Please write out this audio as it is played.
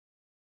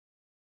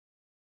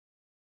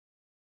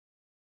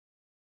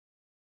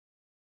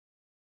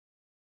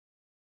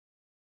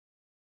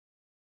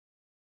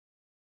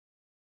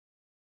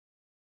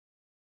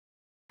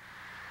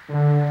In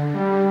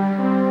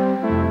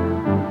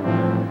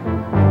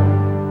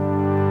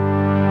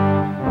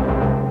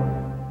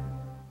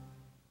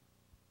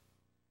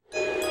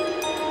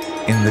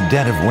the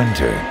dead of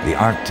winter, the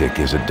Arctic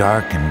is a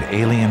dark and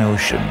alien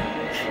ocean.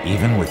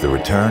 Even with the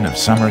return of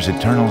summer's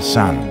eternal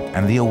sun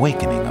and the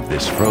awakening of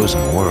this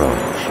frozen world,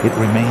 it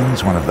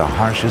remains one of the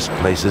harshest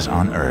places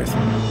on Earth.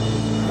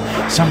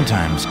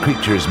 Sometimes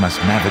creatures must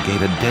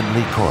navigate a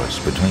deadly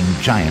course between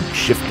giant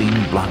shifting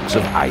blocks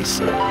of ice.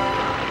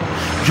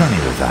 Journey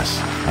with us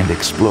and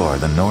explore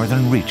the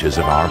northern reaches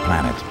of our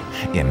planet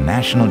in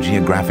National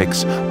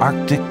Geographic's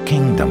Arctic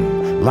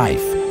Kingdom,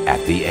 Life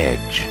at the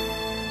Edge.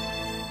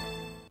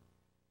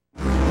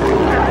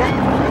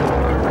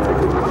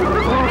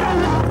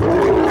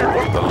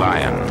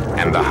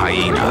 And the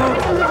hyena.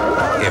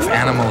 If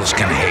animals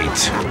can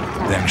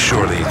hate, then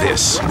surely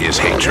this is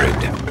hatred.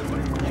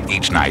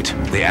 Each night,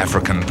 the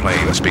African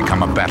plains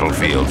become a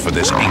battlefield for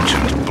this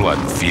ancient blood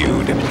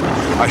feud.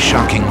 A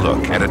shocking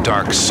look at a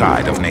dark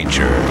side of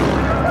nature.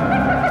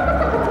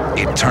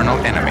 Eternal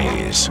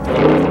enemies,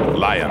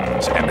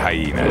 lions and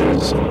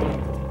hyenas.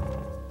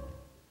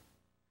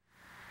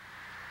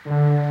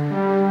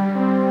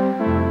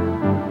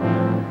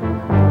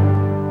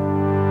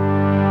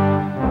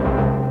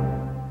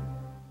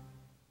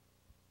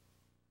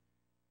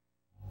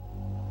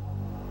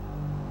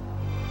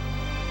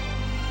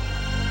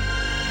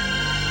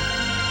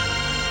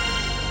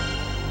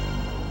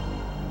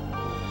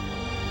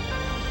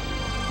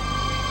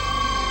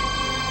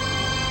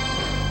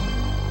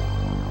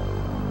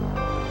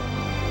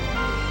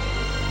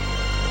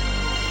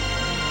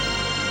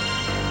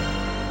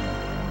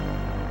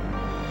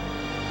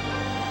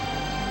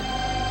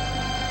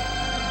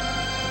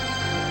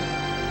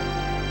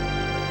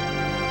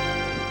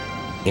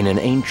 In an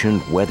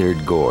ancient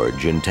weathered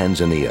gorge in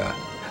Tanzania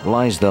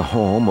lies the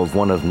home of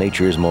one of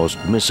nature's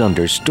most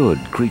misunderstood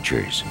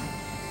creatures,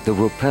 the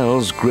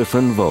Rappel's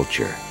griffon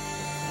vulture.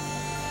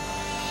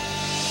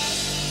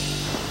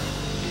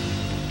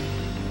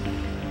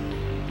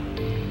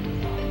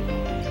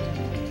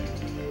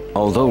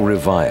 Although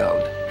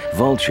reviled,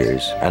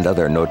 vultures and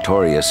other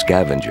notorious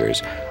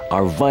scavengers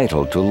are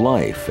vital to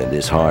life in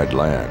this hard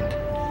land.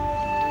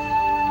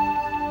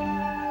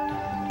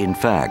 In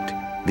fact,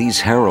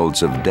 these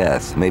heralds of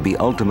death may be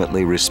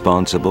ultimately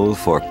responsible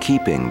for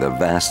keeping the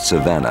vast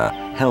savanna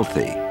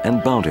healthy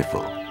and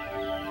bountiful.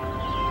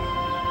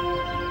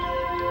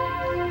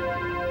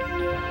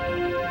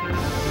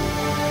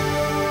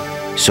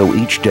 So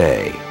each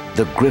day,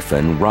 the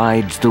griffon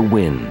rides the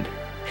wind,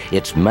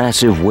 its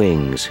massive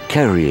wings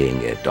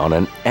carrying it on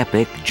an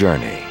epic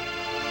journey.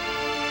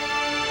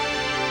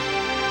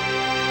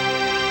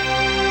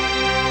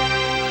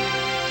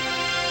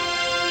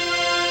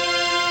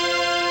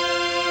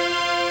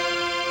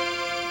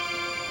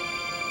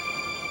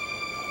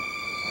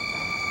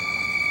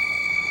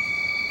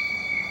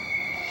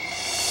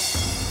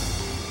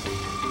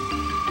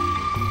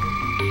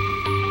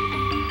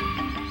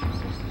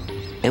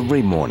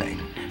 Every morning,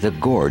 the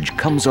gorge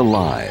comes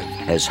alive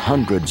as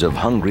hundreds of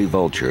hungry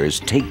vultures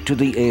take to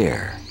the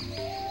air.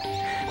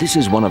 This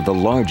is one of the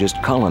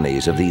largest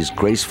colonies of these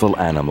graceful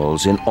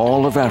animals in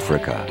all of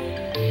Africa.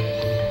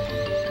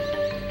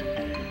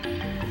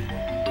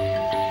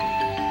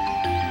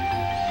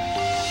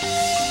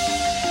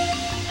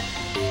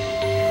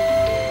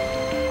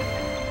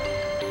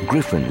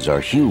 Griffons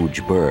are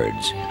huge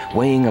birds,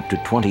 weighing up to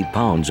 20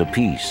 pounds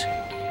apiece.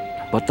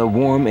 But the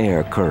warm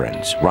air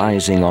currents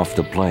rising off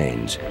the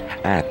plains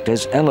act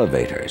as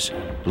elevators,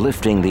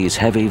 lifting these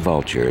heavy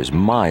vultures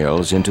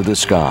miles into the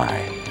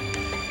sky.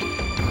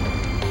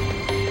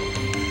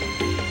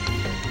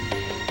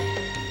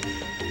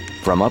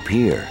 From up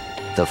here,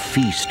 the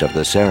feast of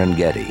the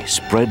Serengeti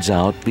spreads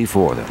out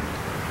before them.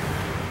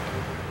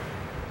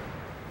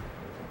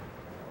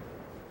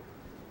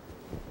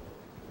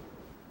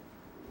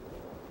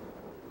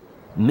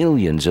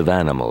 Millions of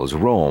animals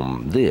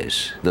roam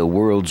this, the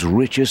world's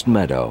richest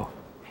meadow,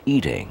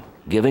 eating,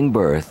 giving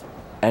birth,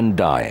 and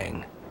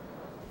dying.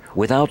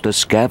 Without the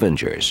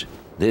scavengers,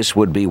 this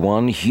would be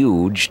one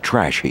huge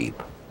trash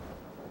heap.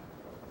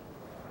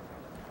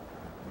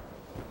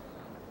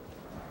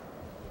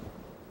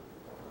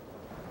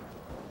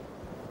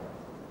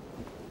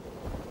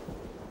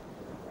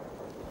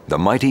 The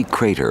mighty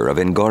crater of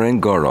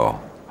Ngorongoro,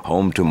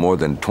 home to more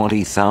than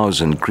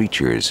 20,000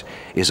 creatures,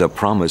 is a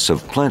promise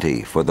of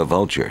plenty for the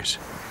vultures.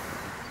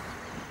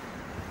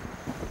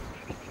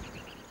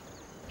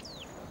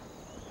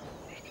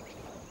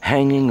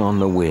 Hanging on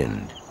the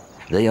wind,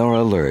 they are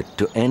alert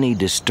to any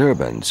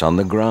disturbance on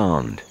the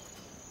ground.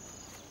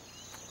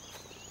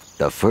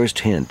 The first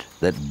hint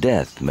that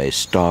death may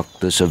stalk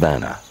the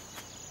savanna.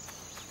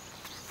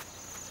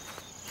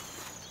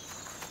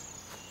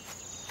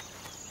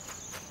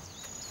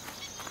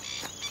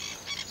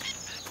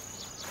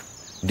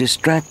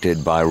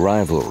 Distracted by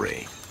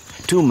rivalry,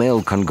 two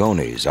male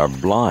congones are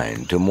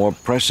blind to more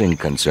pressing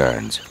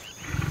concerns.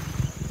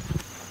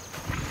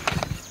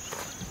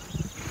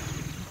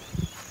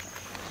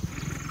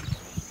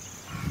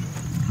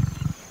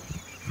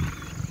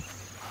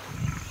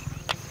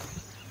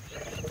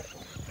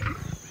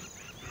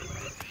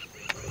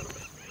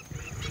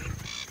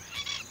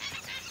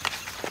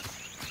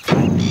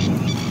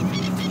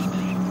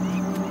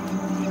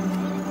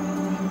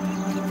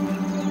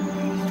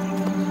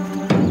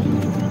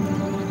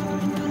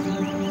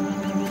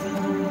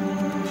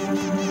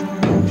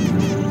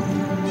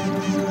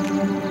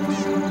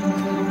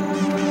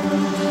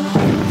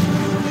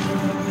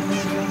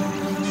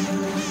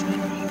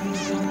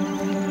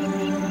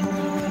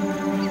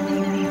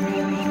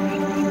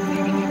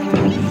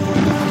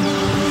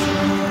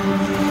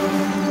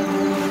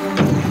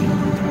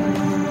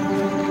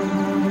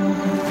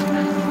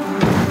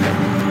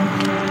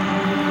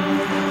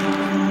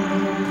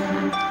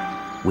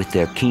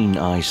 With their keen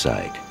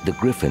eyesight, the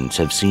griffons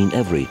have seen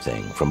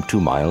everything from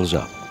 2 miles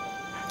up.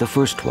 The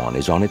first one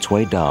is on its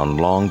way down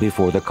long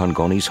before the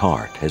Congoni's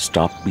heart has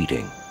stopped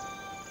beating.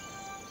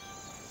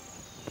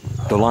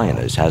 The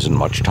lioness hasn't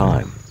much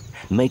time.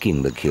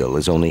 Making the kill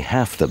is only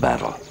half the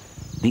battle,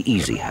 the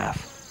easy half.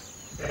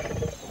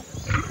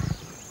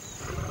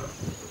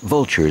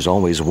 Vultures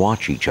always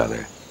watch each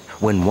other.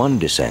 When one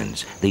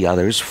descends, the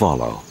others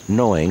follow,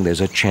 knowing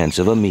there's a chance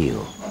of a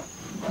meal.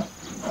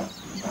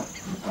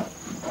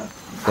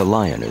 The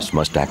lioness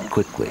must act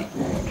quickly.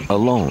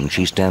 Alone,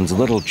 she stands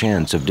little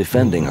chance of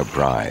defending her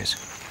prize.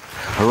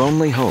 Her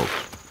only hope,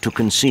 to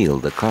conceal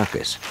the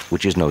carcass,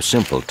 which is no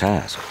simple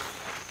task.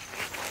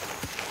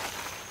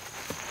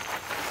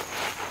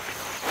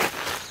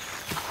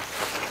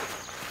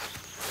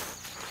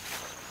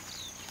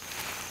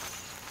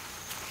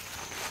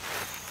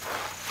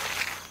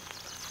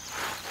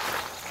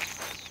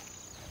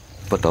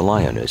 But the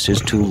lioness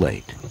is too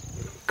late.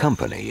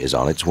 Company is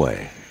on its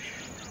way.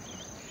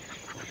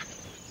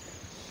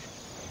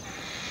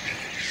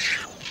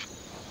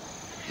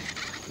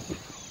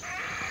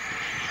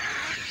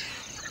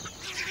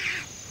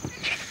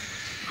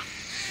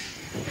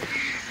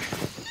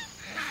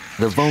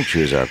 The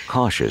vultures are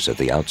cautious at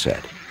the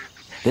outset.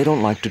 They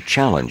don't like to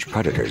challenge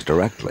predators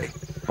directly,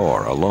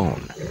 or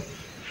alone.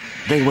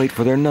 They wait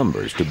for their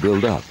numbers to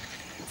build up,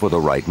 for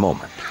the right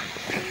moment.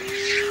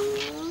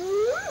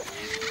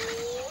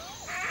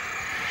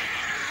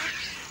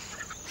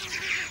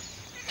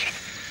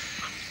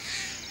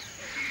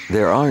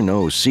 There are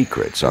no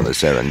secrets on the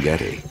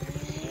Serengeti.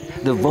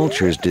 The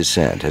vulture's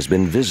descent has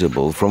been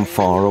visible from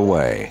far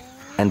away,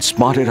 and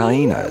spotted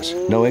hyenas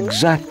know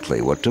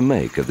exactly what to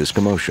make of this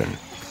commotion.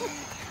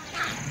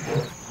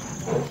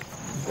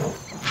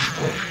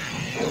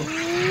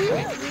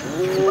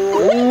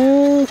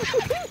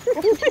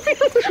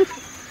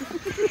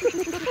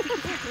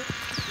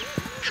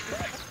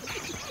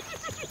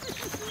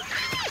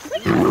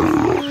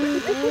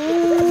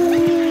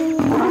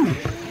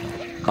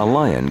 A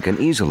lion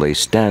can easily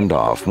stand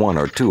off 1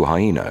 or 2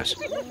 hyenas,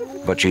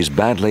 but she's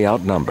badly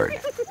outnumbered.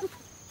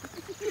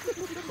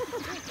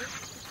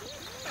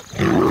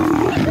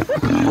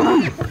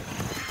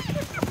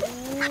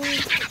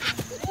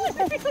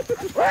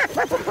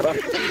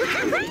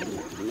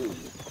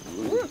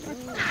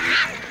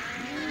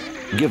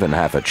 Given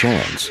half a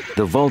chance,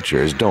 the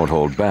vultures don't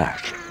hold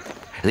back.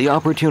 The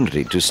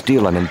opportunity to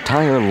steal an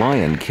entire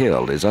lion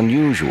killed is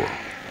unusual.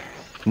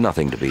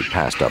 Nothing to be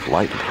passed up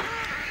lightly.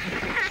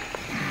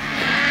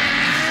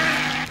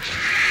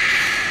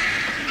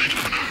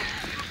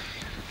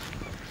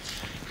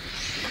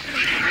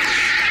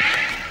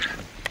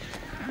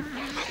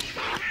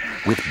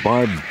 With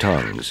barbed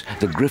tongues,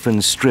 the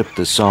griffins strip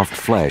the soft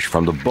flesh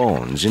from the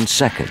bones in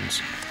seconds.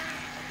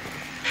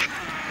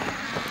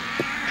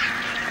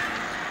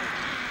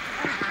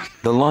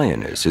 The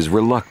lioness is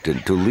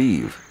reluctant to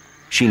leave.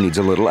 She needs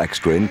a little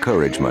extra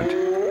encouragement.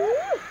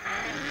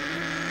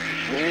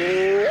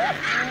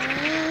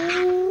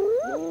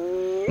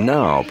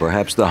 Now,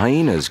 perhaps the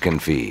hyenas can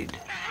feed.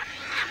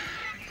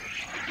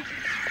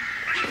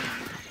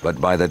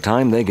 But by the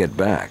time they get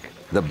back,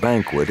 the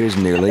banquet is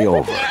nearly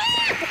over.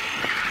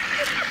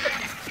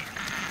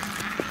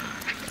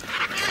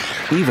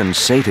 Even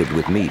sated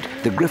with meat,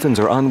 the griffins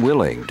are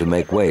unwilling to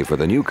make way for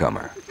the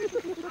newcomer.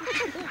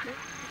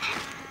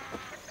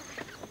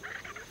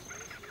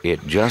 It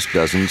just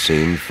doesn't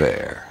seem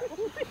fair.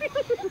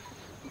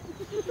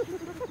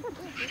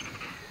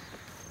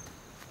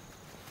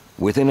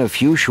 Within a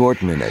few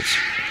short minutes,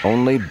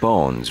 only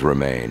bones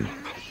remain.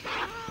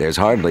 There's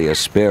hardly a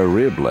spare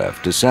rib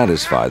left to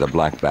satisfy the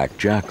black-backed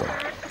jackal.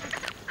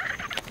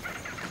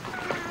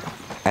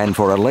 And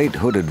for a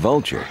late-hooded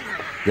vulture,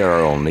 there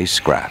are only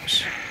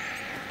scraps.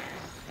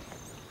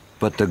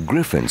 But the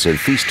griffins have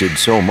feasted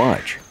so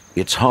much,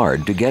 it's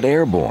hard to get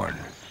airborne.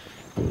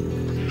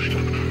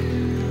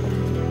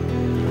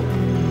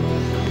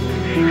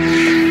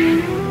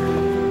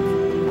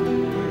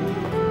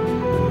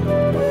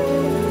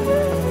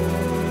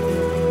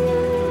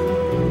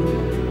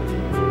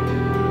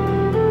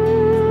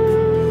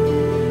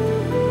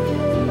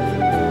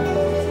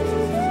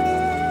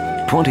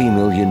 "20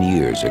 million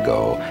years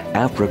ago,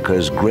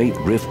 Africa's Great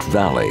Rift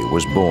Valley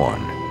was born.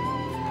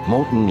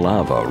 Molten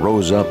lava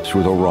rose up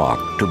through the rock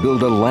to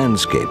build a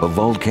landscape of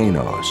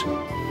volcanoes.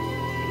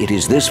 It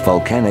is this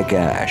volcanic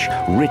ash,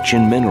 rich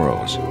in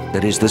minerals,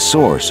 that is the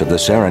source of the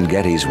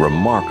Serengeti's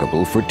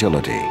remarkable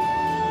fertility.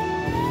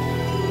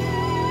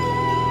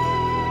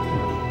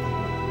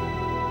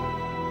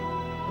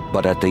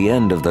 But at the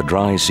end of the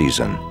dry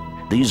season,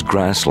 these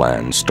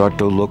grasslands start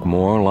to look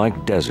more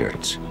like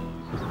deserts.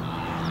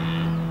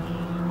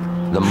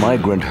 The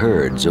migrant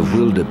herds of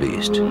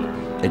wildebeest,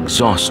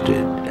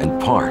 exhausted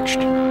and parched,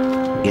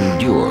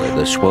 endure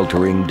the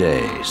sweltering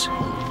days.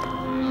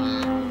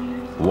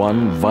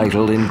 One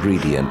vital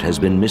ingredient has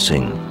been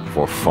missing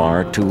for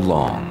far too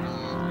long.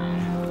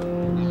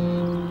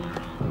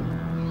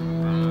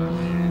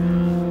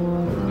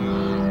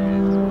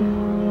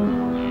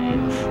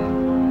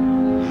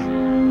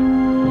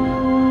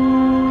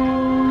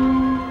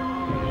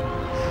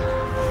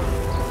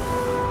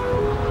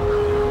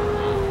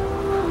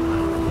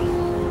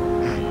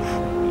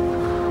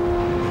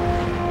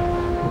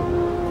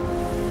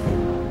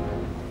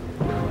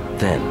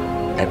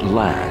 At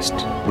last,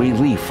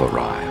 relief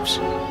arrives,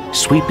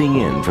 sweeping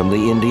in from the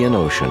Indian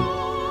Ocean.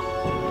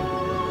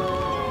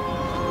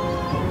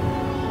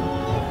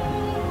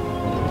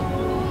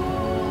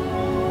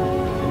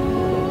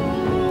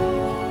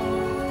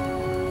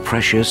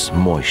 Precious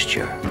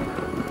moisture.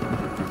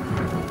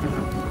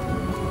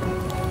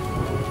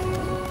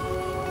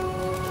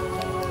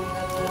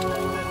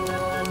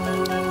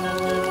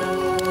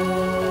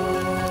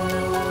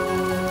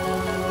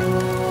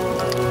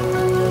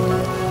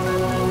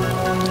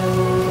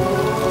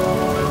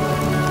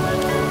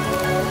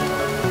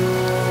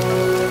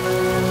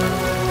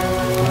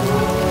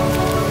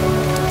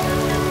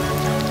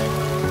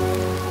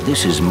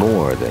 This is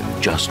more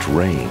than just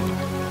rain,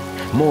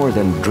 more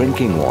than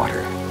drinking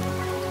water.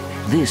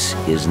 This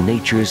is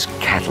nature's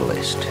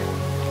catalyst.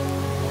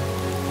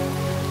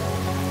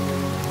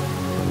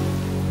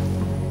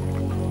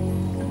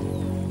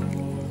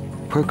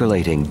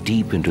 Percolating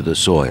deep into the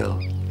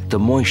soil, the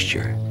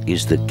moisture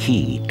is the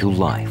key to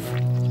life.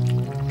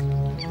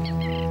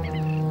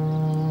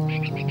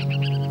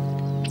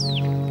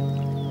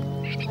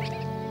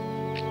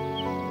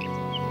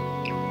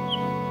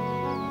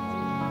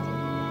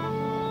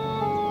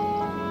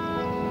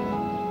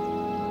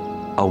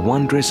 A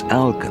wondrous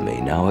alchemy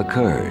now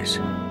occurs.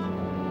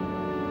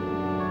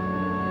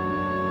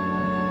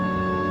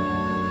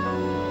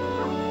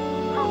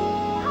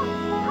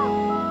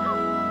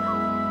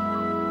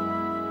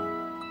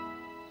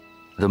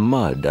 The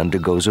mud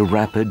undergoes a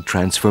rapid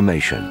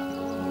transformation.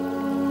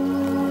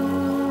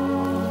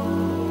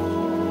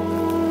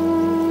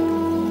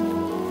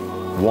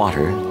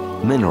 Water,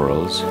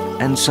 minerals,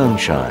 and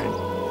sunshine,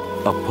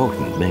 a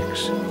potent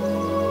mix.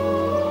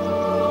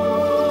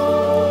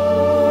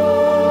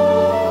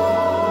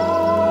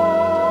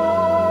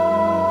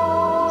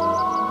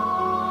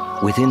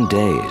 Within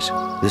days,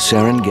 the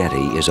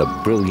Serengeti is a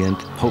brilliant,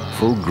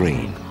 hopeful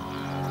green.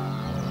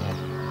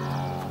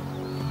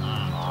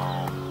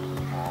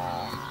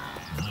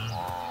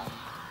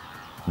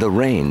 The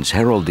rains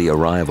herald the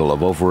arrival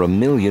of over 1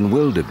 million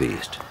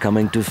wildebeest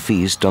coming to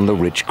feast on the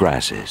rich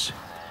grasses.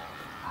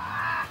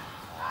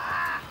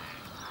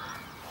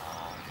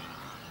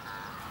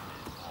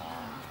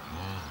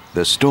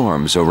 The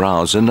storms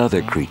arouse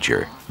another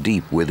creature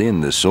deep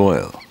within the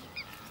soil.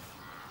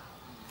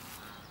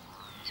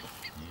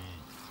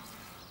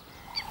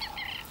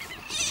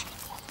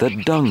 The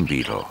dung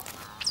beetle.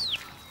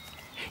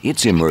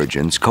 Its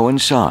emergence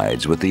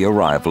coincides with the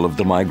arrival of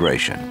the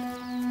migration.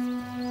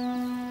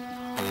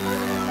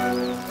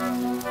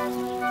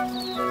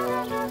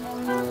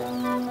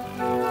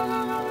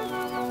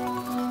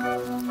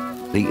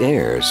 The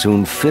air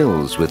soon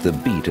fills with the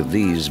beat of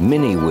these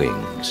mini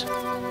wings.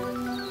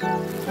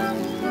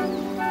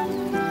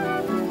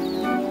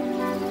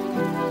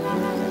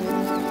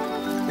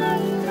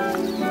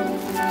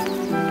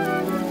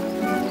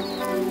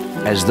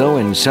 As though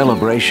in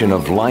celebration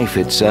of life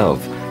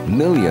itself,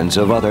 millions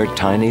of other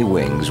tiny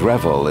wings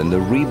revel in the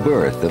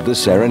rebirth of the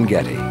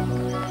Serengeti.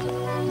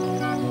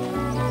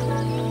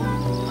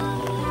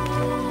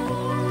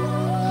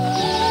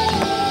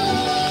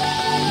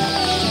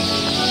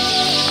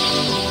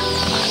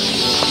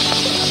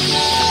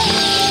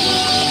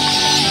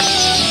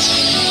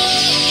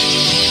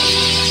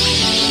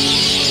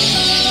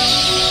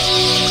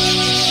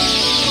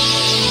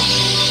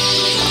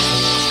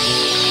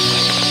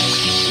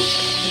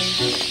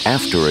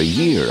 After a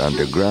year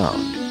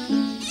underground,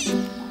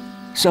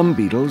 some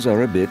beetles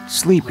are a bit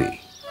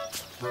sleepy.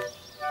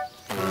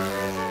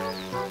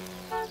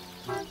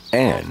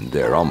 And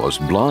they're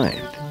almost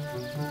blind.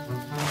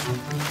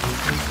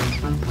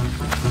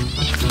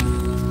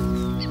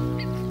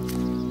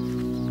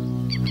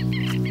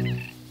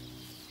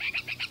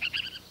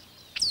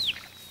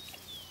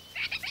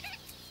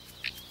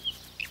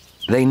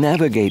 They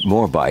navigate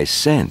more by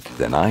scent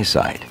than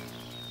eyesight,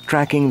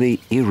 tracking the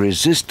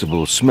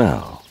irresistible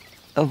smell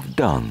of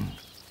dung.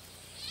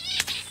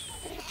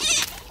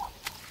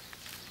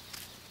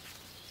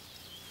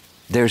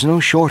 There's no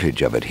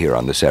shortage of it here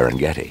on the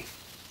Serengeti.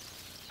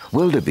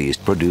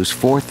 Wildebeest produce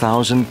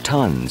 4,000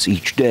 tons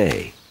each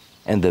day,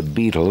 and the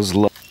beetles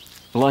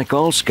like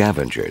all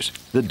scavengers,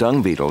 the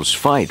dung beetles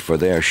fight for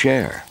their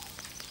share.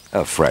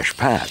 A fresh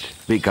pat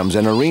becomes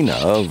an arena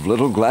of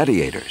little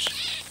gladiators.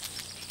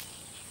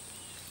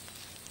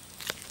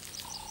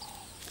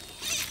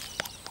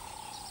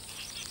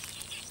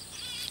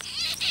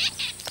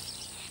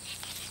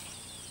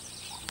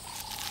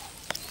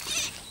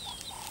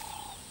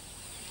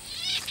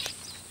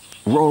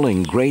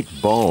 Rolling great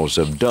balls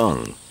of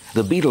dung,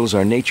 the beetles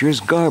are nature's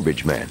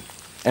garbage men,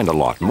 and a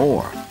lot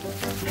more.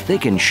 They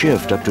can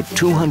shift up to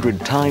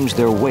 200 times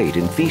their weight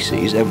in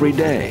feces every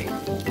day.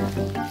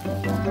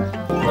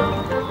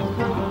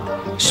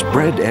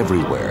 Spread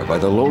everywhere by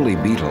the lowly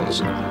beetles,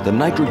 the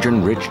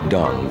nitrogen-rich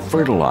dung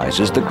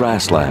fertilizes the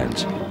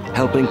grasslands,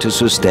 helping to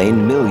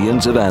sustain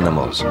millions of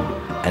animals,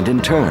 and in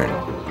turn,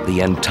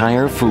 the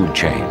entire food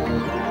chain.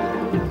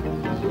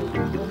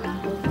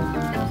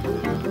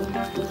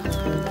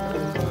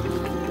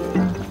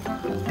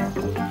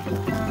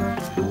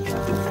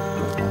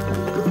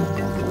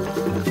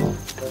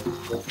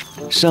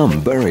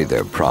 Some bury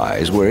their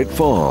prize where it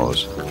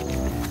falls.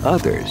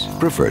 Others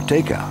prefer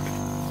takeout.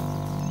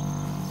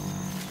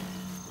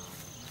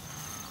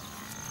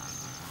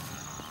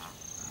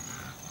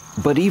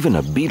 But even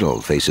a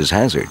beetle faces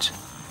hazards,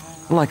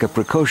 like a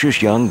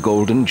precocious young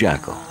golden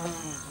jackal.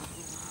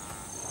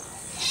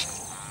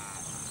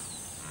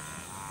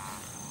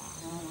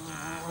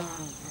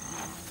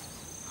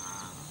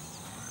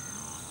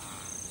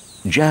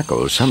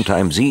 Jackals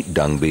sometimes eat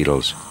dung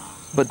beetles,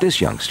 but this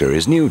youngster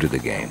is new to the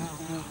game.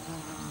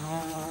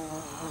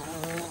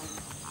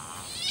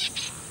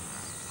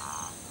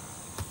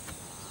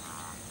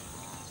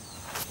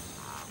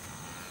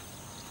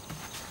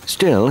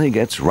 Still, he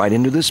gets right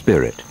into the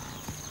spirit.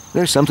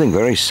 There's something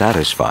very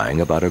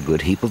satisfying about a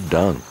good heap of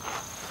dung.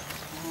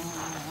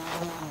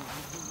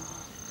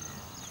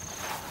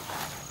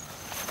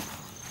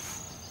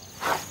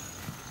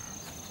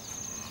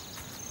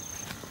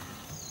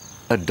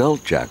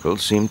 Adult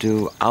jackals seem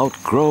to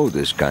outgrow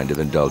this kind of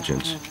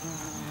indulgence.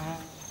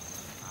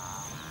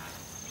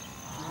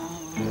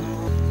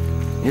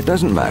 It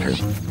doesn't matter.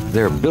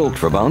 They're built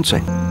for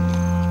bouncing.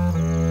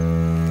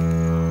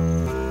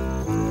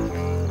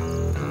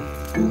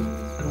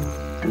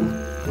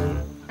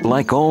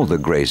 Like all the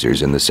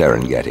grazers in the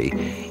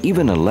Serengeti,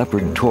 even a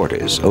leopard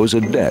tortoise owes a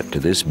debt to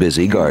this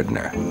busy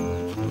gardener.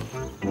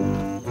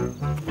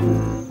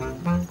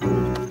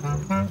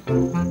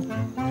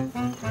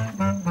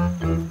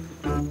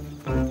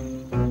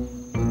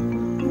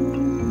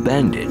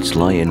 Bandits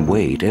lie in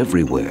wait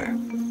everywhere.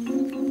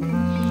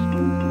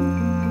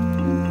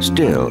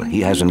 Still,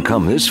 he hasn't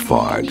come this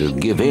far to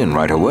give in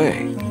right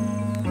away.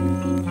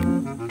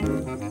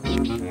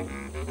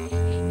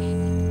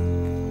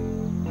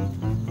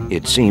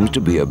 It seems to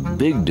be a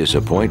big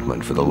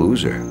disappointment for the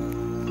loser.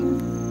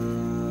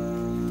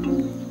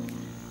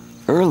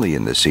 Early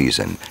in the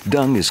season,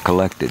 dung is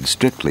collected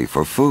strictly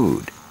for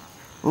food.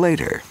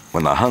 Later,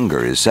 when the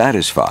hunger is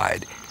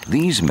satisfied,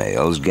 these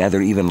males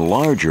gather even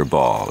larger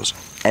balls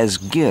as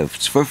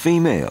gifts for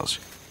females.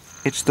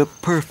 It's the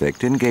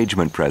perfect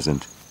engagement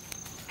present.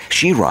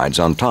 She rides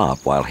on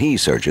top while he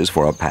searches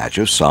for a patch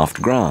of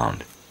soft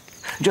ground.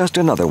 Just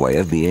another way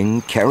of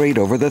being carried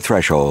over the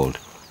threshold.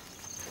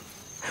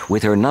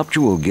 With her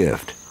nuptial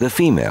gift, the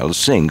female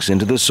sinks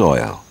into the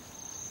soil.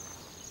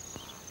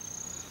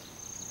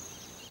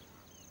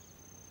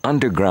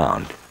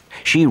 Underground,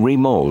 she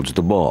remolds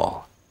the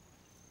ball.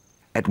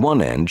 At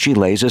one end, she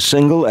lays a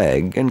single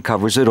egg and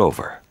covers it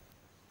over.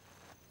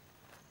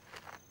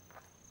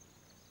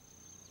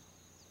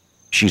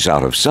 She's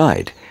out of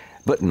sight,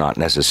 but not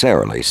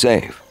necessarily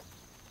safe.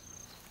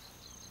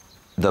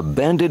 The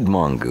banded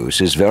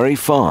mongoose is very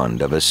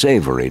fond of a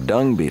savory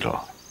dung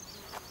beetle.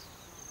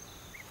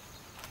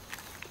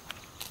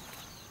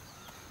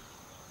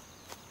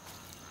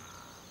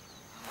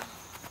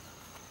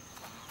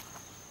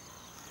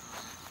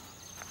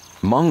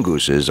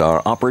 Mongooses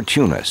are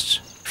opportunists,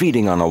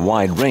 feeding on a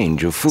wide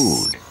range of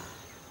food.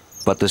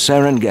 But the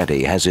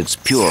Serengeti has its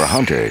pure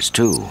hunters,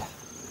 too.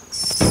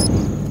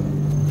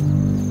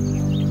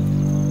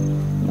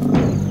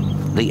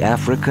 The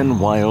African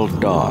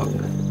wild dog.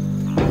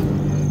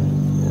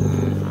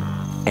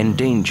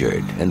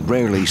 Endangered and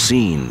rarely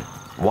seen,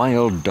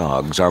 wild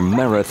dogs are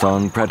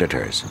marathon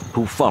predators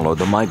who follow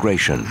the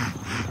migration.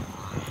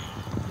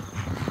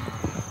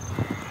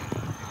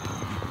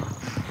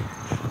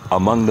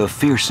 Among the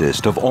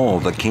fiercest of all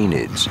the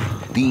canids,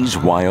 these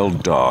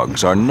wild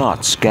dogs are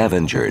not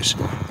scavengers.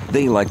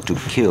 They like to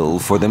kill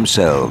for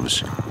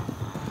themselves.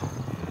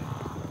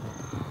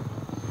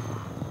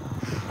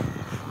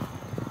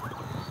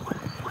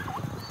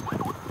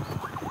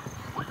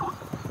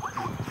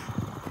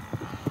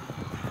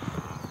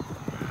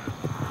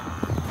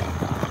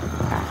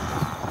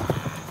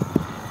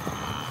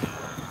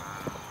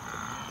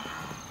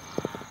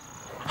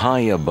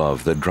 High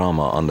above the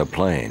drama on the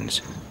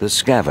plains, the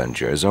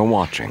scavengers are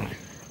watching,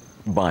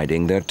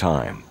 biding their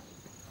time.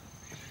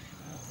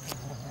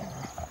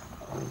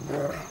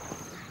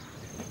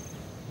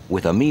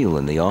 With a meal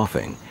in the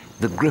offing,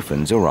 the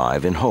griffins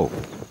arrive in hope.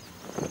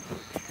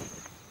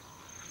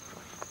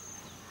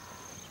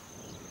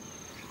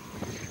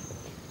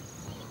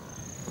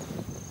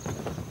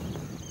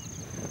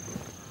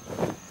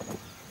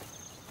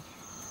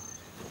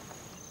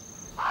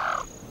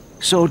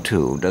 So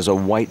too does a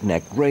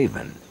white-necked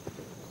raven.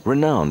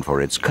 Renowned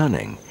for its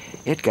cunning,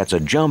 it gets a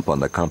jump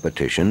on the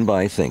competition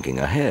by thinking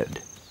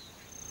ahead.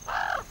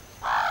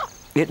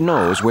 It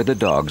knows where the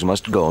dogs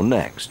must go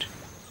next.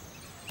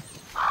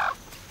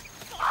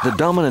 The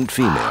dominant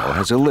female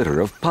has a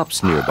litter of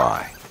pups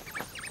nearby.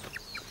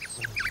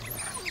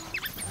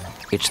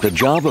 It's the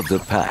job of the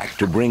pack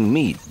to bring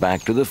meat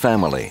back to the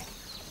family.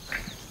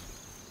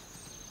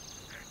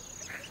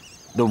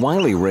 The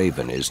wily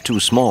raven is too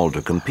small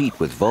to compete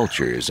with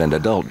vultures and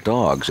adult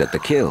dogs at the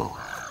kill.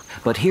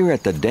 But here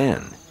at the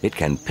den, it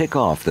can pick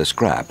off the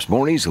scraps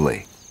more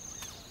easily.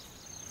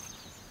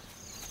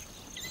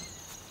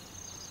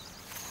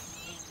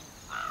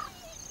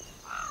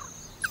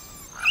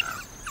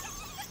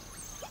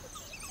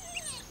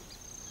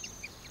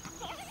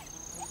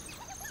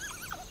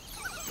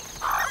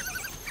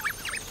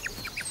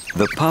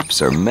 The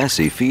pups are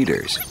messy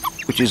feeders,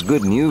 which is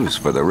good news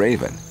for the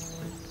raven.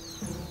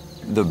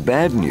 The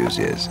bad news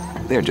is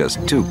they're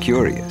just too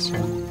curious.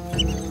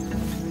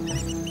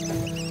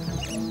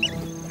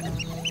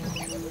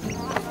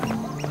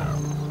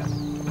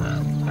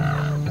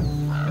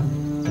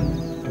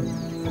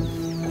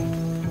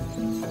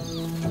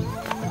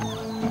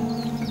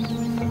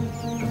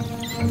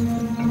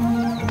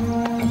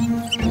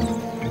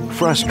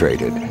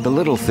 Frustrated, the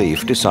little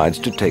thief decides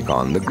to take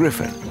on the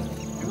griffin.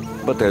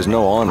 But there's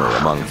no honor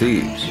among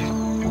thieves.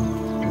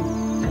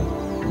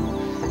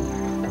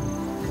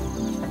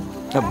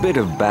 A bit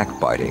of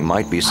backbiting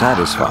might be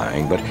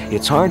satisfying, but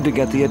it's hard to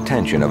get the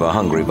attention of a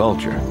hungry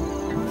vulture.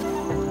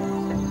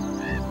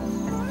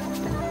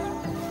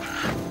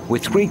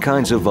 With 3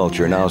 kinds of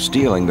vulture now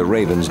stealing the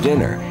raven's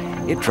dinner,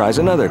 it tries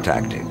another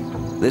tactic.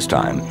 This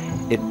time,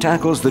 it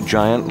tackles the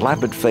giant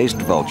lappet-faced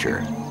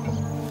vulture.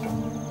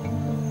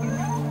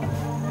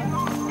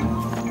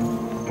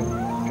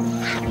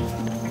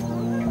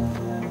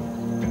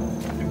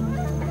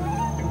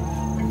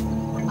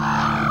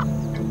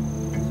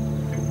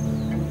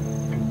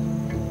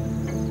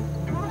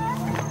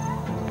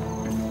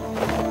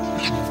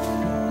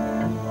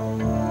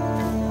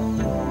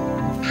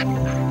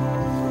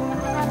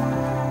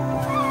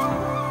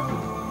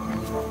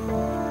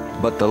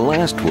 But the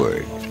last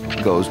word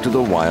goes to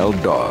the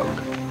wild dog.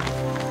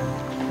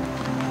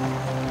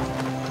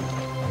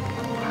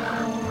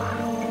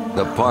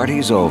 The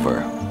party's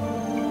over,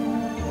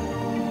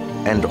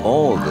 and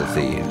all the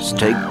thieves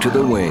take to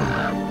the wing.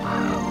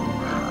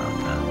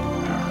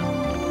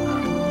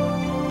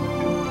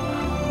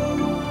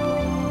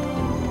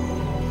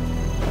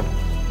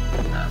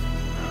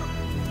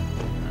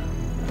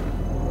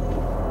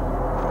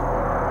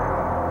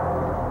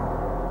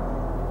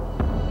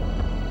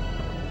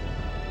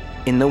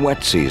 In the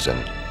wet season,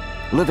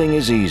 living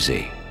is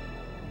easy.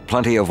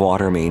 Plenty of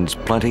water means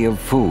plenty of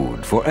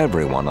food for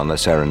everyone on the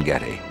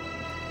Serengeti.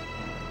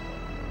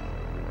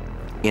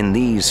 In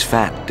these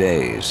fat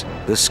days,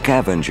 the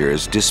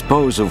scavengers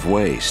dispose of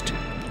waste,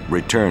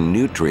 return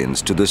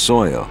nutrients to the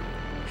soil,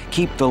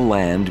 keep the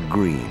land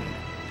green.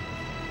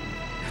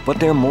 But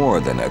they're more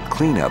than a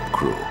cleanup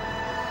crew.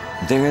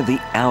 They're the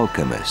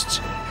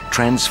alchemists,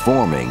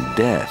 transforming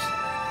death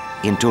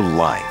into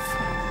life.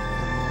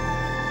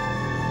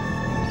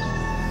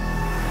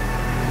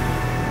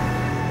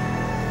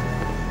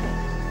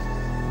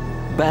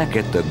 Back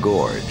at the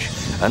gorge,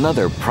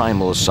 another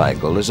primal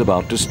cycle is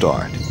about to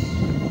start.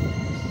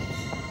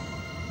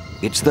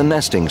 It's the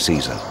nesting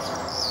season,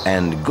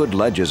 and good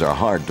ledges are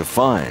hard to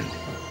find.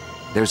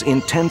 There's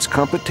intense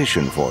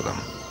competition for them.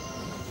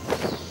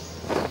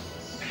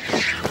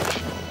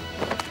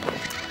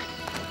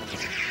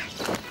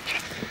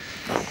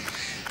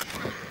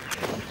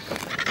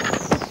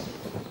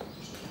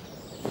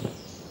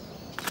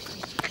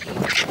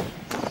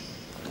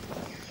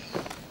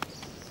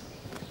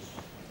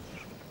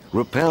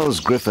 Rappel's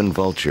griffin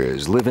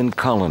vultures live in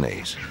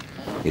colonies.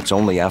 It's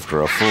only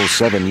after a full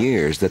 7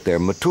 years that they're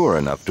mature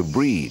enough to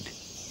breed.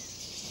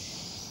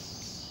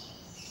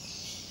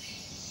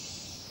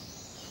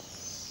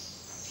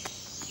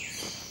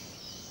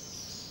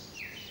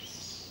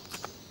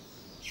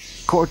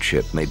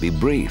 Courtship may be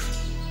brief,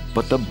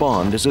 but the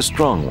bond is a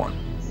strong one.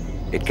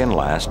 It can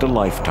last a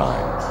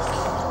lifetime.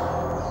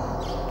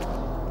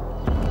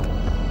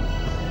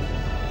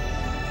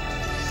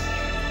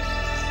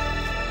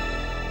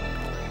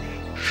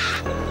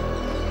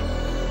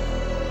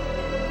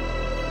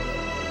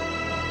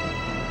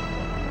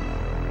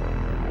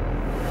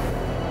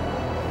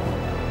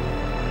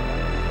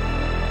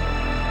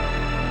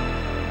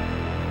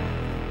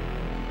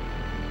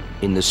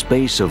 In the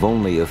space of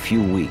only a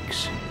few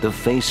weeks, the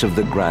face of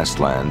the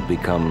grassland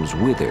becomes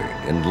withered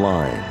and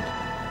lined.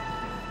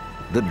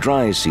 The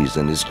dry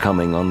season is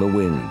coming on the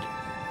wind,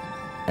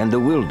 and the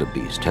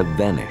wildebeest have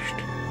vanished.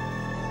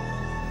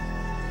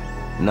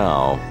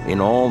 Now, in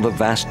all the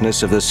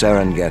vastness of the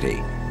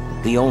Serengeti,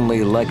 the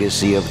only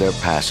legacy of their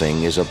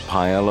passing is a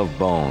pile of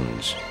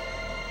bones,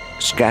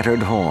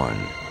 scattered horn,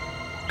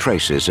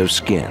 traces of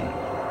skin.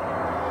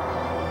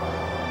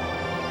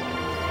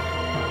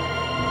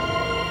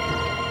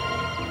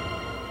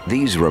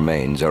 These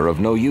remains are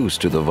of no use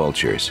to the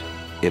vultures.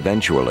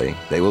 Eventually,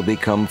 they will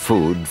become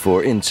food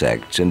for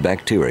insects and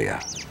bacteria.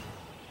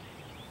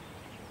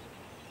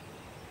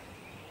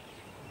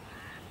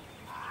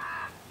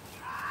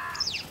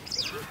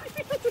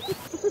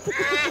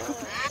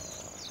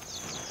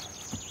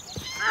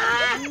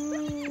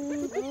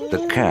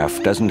 The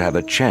calf doesn't have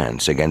a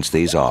chance against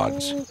these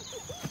odds.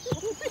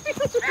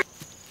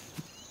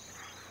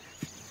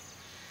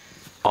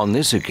 On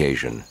this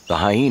occasion, the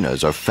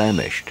hyenas are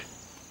famished.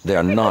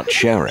 They're not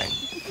sharing.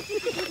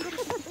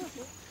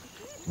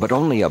 But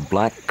only a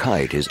black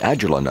kite is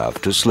agile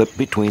enough to slip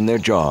between their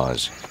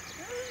jaws.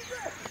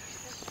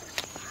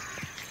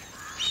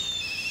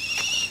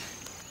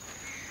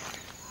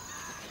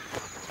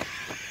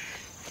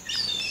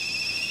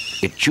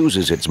 It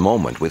chooses its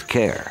moment with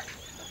care.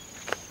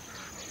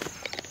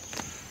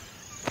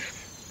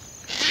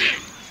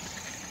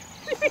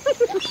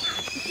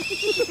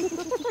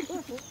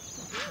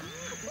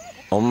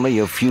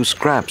 a few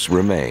scraps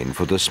remain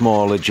for the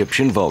small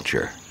Egyptian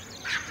vulture.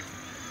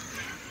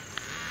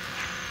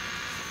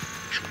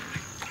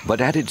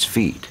 But at its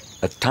feet,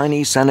 a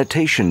tiny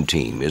sanitation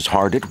team is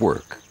hard at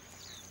work.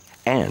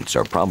 Ants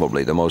are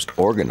probably the most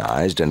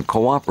organized and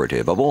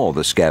cooperative of all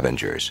the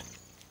scavengers.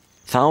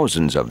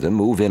 Thousands of them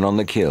move in on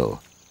the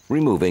kill,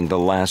 removing the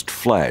last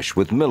flesh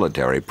with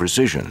military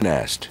precision.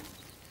 Nest.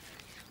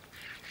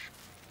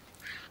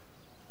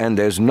 And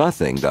there's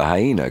nothing the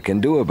hyena can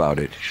do about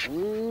it.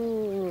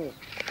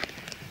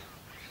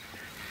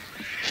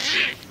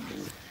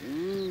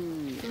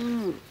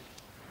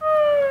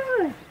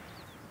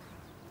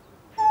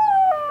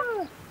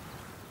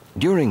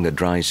 During the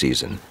dry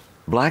season,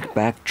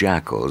 black-backed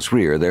jackals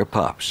rear their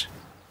pups.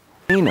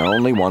 Hyena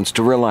only wants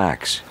to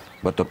relax,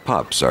 but the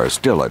pups are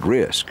still at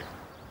risk.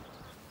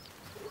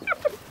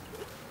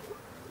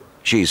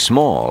 She's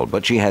small,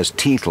 but she has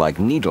teeth like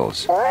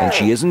needles, and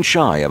she isn't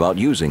shy about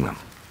using them.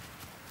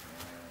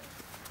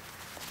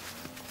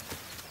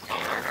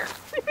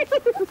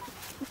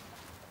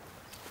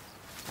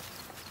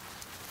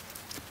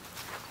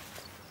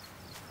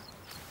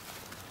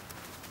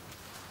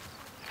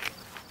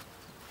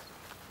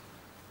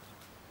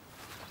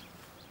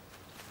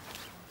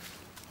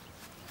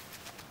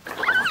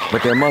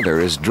 But their mother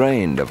is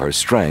drained of her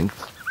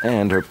strength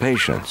and her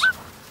patience.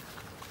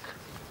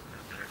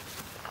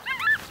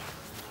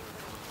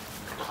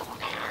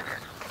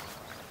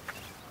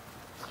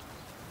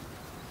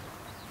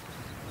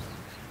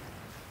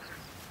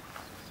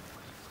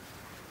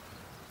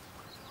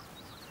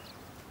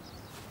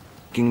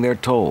 Taking their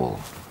toll.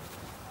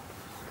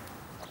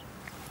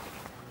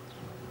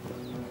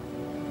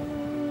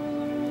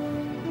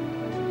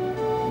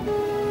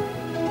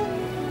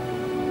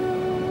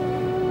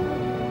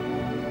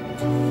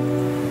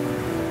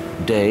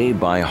 Day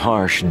by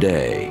harsh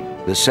day,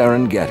 the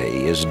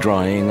Serengeti is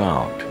drying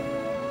out.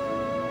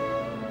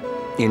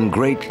 In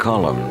great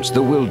columns,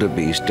 the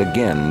wildebeest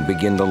again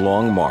begin the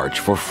long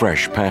march for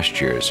fresh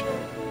pastures,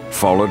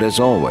 followed as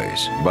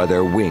always by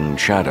their winged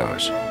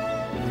shadows.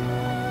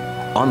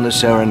 On the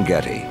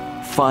Serengeti,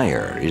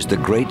 fire is the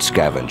great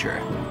scavenger.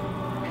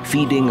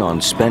 Feeding on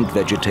spent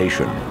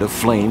vegetation, the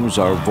flames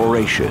are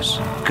voracious,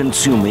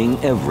 consuming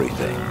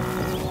everything,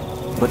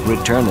 but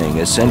returning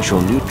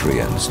essential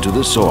nutrients to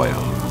the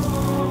soil.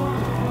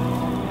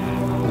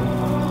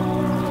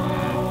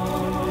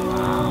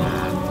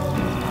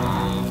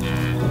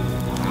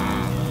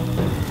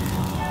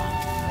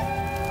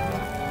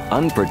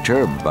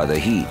 Unperturbed by the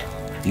heat,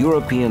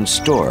 European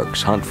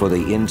storks hunt for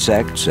the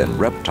insects and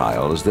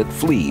reptiles that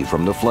flee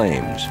from the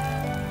flames.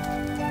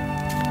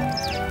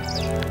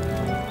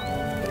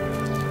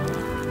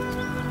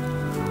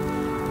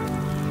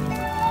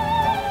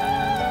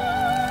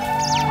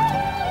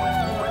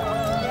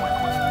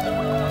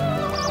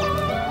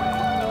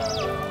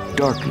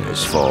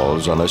 Darkness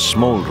falls on a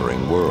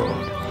smoldering world.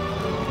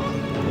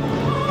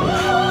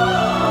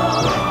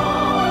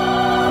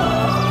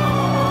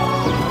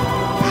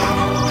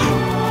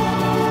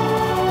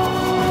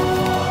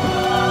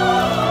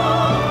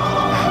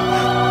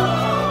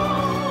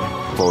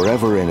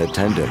 Forever in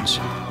attendance,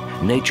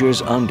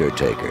 nature's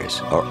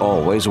undertakers are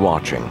always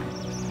watching,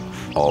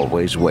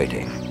 always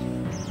waiting.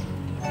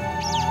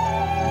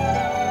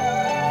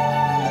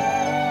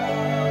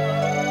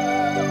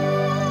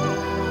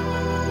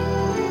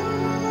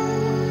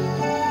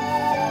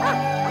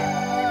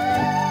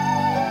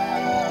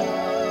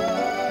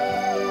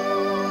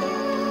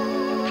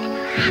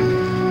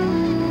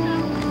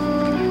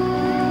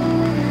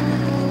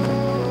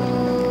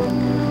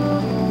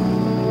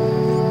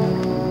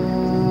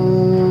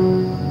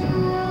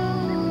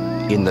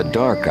 In the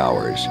dark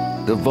hours,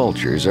 the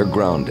vultures are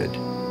grounded,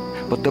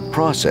 but the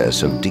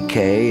process of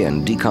decay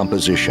and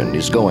decomposition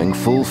is going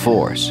full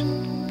force.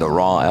 The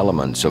raw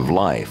elements of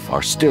life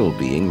are still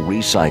being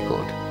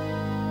recycled.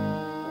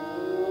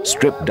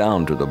 Stripped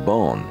down to the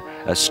bone,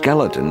 a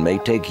skeleton may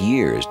take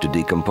years to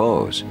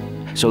decompose,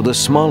 so the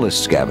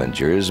smallest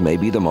scavengers may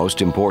be the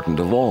most important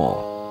of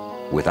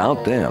all.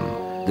 Without them,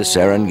 the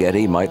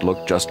Serengeti might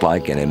look just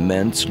like an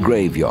immense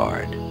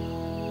graveyard.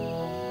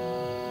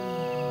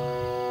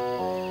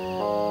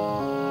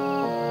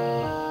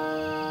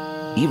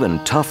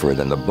 Even tougher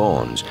than the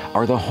bones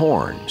are the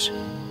horns.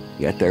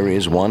 Yet there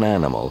is one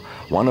animal,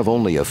 one of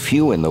only a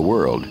few in the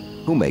world,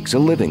 who makes a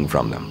living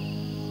from them.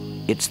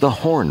 It's the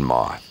horn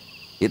moth.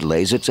 It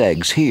lays its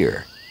eggs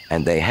here,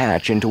 and they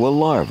hatch into a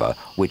larva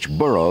which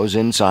burrows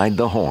inside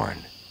the horn.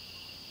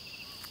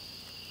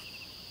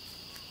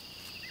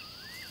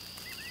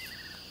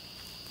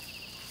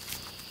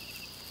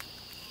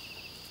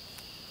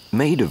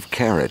 Made of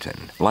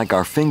keratin, like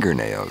our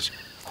fingernails,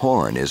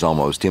 horn is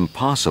almost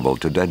impossible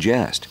to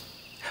digest.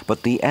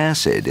 But the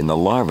acid in the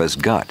larva's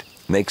gut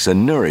makes a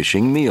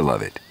nourishing meal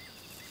of it.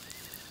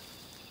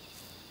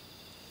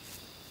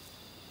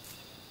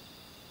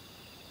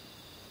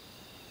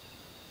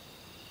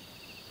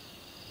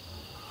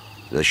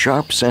 The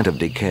sharp scent of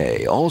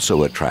decay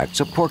also attracts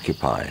a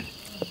porcupine.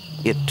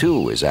 It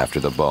too is after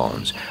the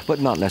bones,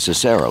 but not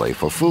necessarily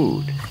for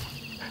food.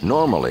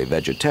 Normally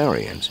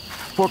vegetarians,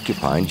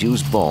 Porcupines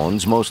use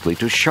bones mostly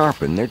to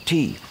sharpen their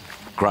teeth,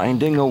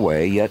 grinding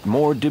away yet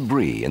more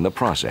debris in the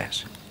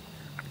process.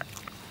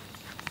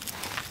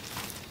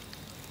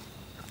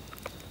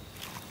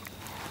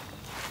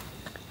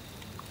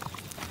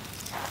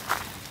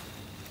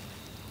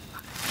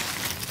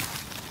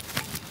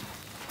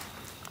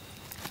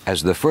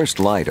 As the first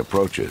light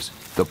approaches,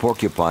 the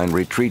porcupine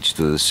retreats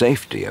to the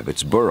safety of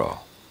its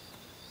burrow.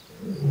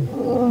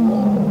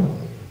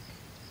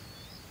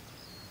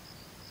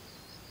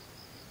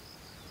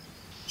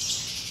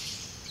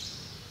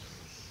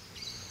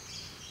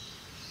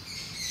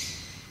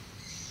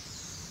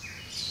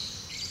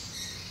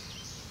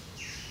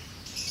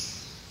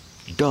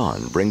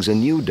 Dawn brings a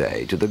new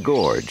day to the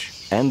gorge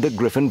and the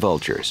griffon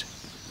vultures.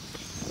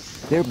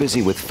 They're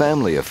busy with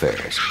family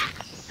affairs.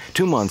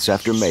 2 months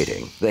after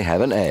mating, they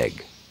have an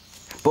egg.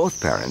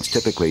 Both parents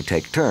typically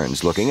take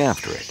turns looking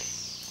after it.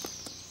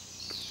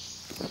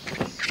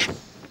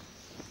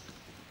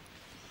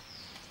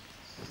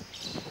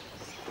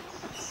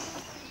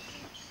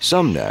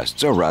 Some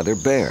nests are rather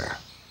bare.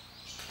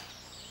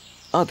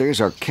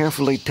 Others are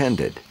carefully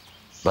tended,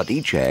 but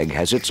each egg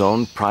has its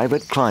own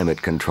private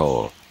climate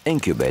control,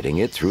 incubating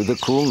it through the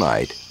cool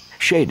night,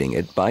 shading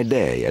it by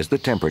day as the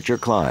temperature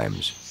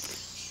climbs.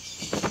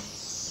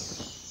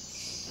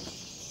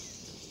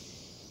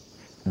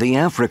 The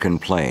African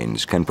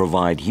plains can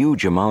provide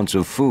huge amounts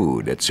of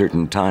food at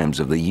certain times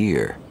of the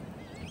year,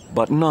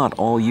 but not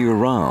all year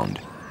round,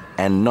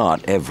 and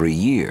not every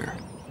year.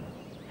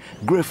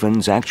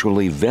 Griffons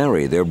actually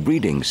vary their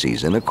breeding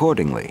season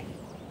accordingly.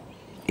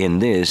 In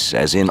this,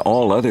 as in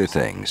all other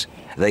things,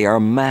 they are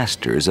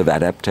masters of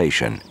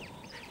adaptation,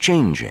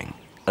 changing,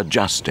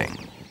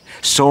 adjusting,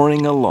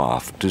 soaring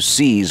aloft to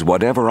seize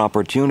whatever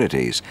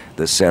opportunities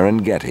the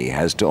Serengeti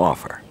has to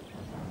offer.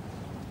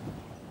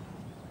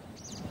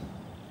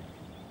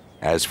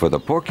 As for the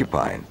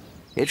porcupine,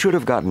 it should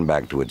have gotten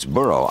back to its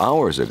burrow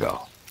hours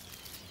ago.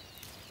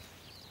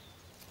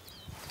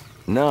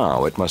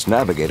 Now it must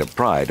navigate a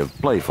pride of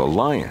playful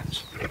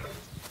lions.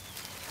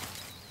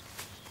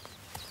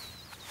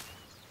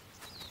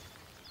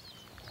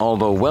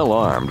 Although well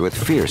armed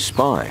with fierce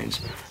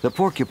spines, the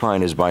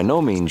porcupine is by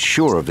no means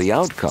sure of the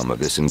outcome of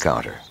this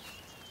encounter.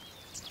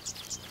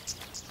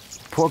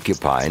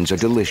 Porcupines are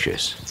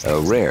delicious, a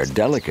rare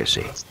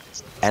delicacy,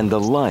 and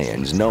the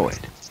lions know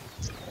it.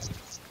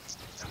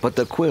 But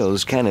the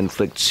quills can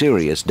inflict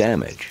serious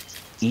damage,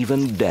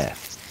 even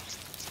death.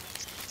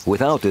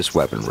 Without this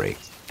weaponry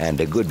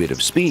and a good bit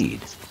of speed,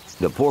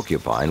 the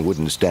porcupine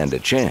wouldn't stand a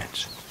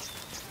chance.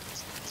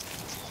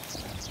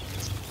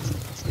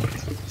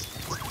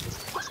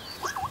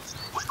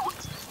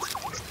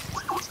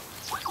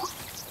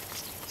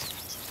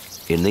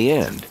 In the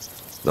end,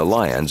 the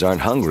lions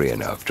aren't hungry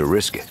enough to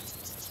risk it.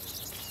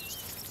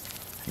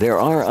 There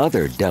are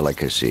other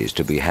delicacies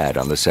to be had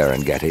on the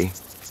Serengeti.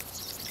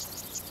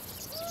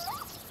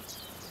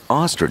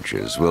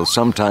 Ostriches will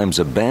sometimes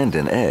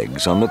abandon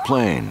eggs on the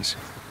plains.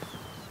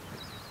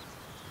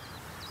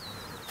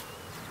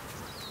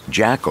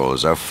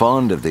 Jackals are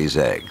fond of these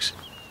eggs,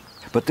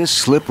 but this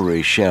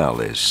slippery shell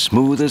is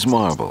smooth as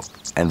marble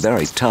and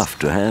very tough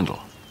to handle.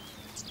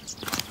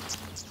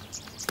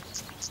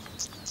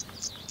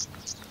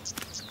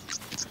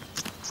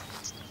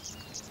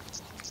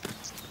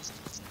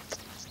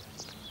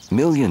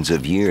 Millions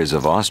of years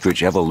of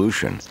ostrich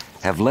evolution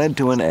have led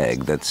to an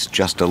egg that's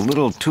just a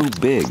little too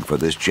big for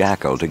this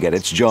jackal to get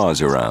its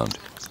jaws around.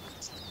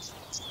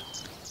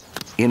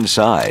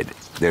 Inside,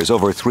 there's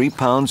over 3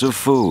 pounds of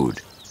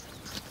food.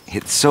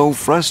 It's so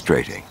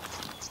frustrating.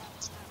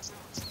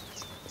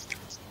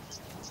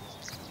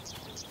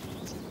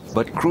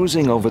 But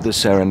cruising over the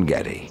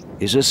Serengeti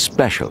is a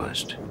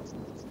specialist.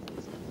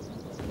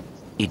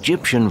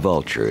 Egyptian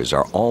vultures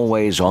are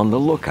always on the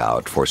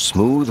lookout for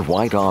smooth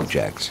white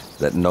objects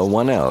that no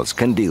one else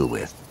can deal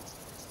with.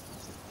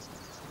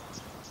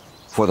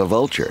 For the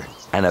vulture,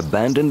 an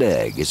abandoned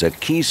egg is a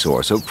key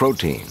source of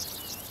protein.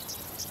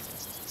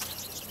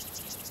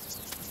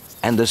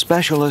 And the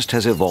specialist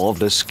has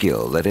evolved a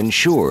skill that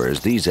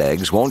ensures these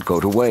eggs won't go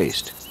to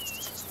waste.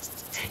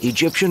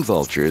 Egyptian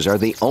vultures are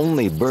the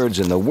only birds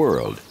in the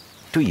world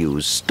to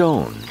use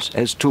stones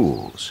as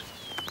tools.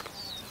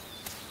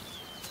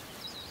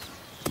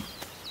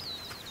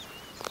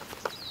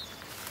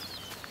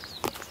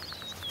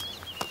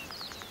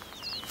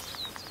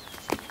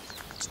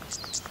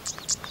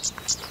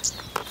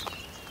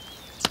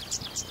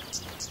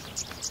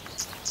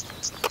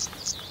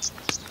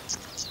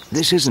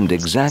 This isn't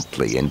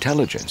exactly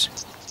intelligence,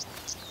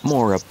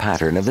 more a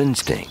pattern of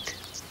instinct.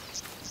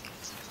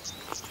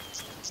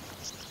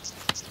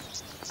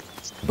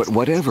 But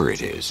whatever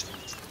it is,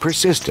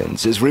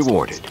 persistence is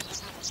rewarded.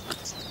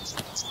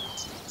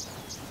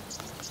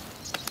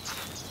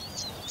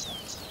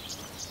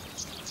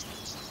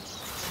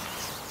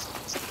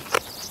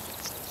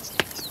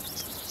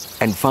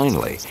 And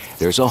finally,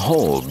 there's a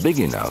hole big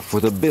enough for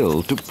the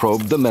bill to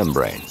probe the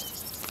membrane.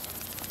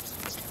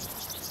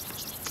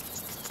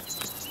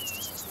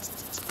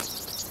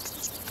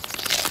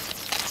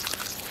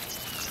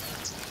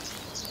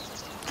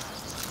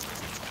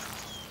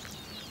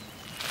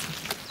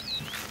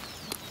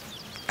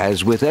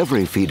 As with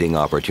every feeding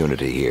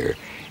opportunity here,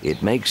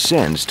 it makes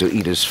sense to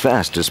eat as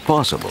fast as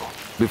possible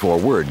before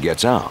word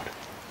gets out.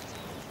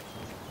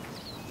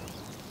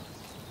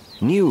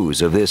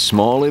 News of this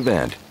small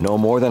event, no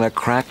more than a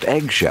cracked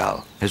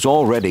eggshell, has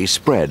already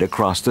spread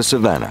across the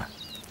savannah.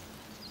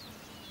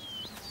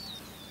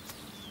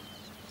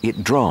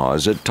 It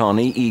draws a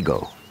tawny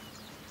eagle.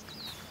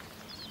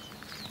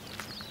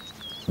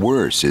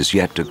 Worse is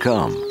yet to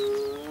come.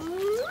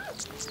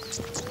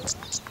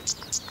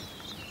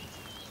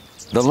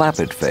 The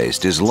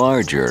lappet-faced is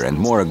larger and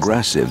more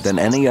aggressive than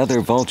any other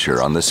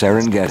vulture on the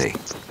Serengeti,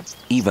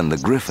 even the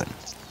griffon.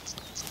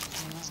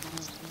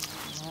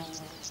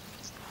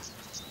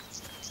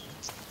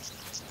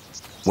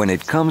 When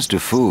it comes to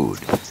food,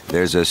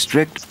 there's a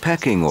strict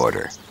pecking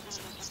order.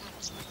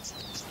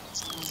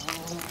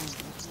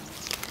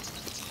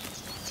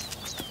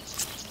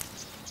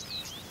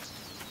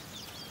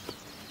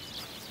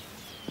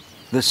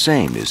 The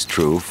same is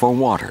true for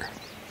water.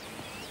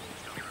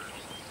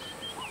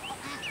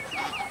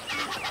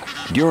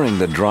 During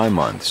the dry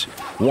months,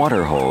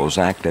 water holes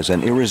act as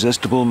an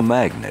irresistible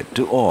magnet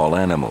to all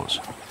animals.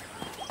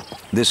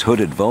 This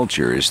hooded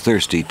vulture is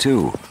thirsty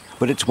too,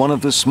 but it's one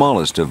of the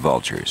smallest of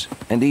vultures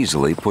and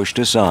easily pushed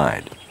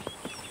aside.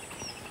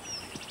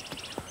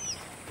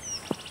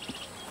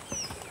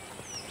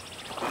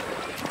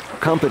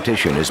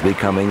 Competition is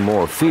becoming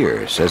more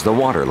fierce as the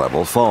water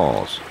level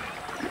falls.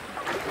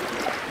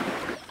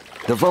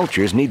 The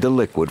vultures need the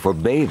liquid for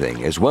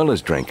bathing as well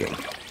as drinking.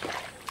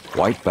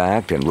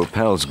 White-backed and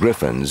Ruppell's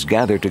griffons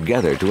gather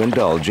together to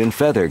indulge in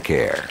feather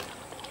care.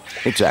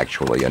 It's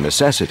actually a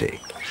necessity.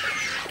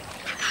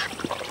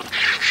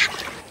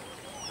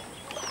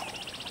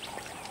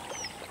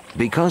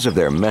 Because of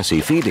their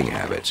messy feeding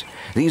habits,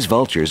 these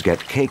vultures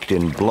get caked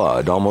in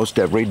blood almost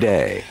every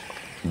day.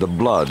 The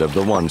blood of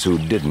the ones who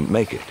didn't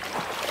make it.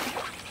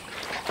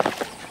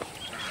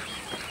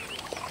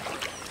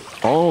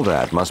 All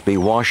that must be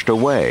washed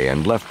away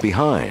and left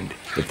behind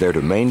if they're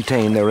to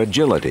maintain their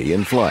agility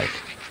in flight.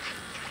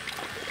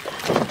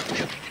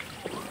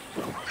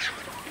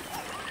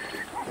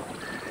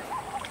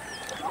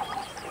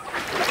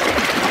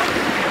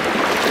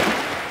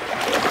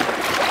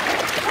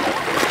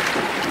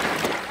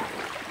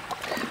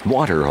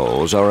 Water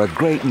holes are a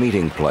great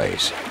meeting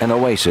place, an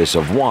oasis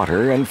of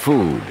water and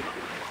food.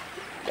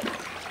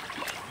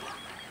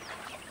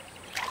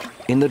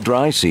 In the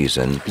dry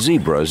season,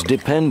 zebras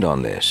depend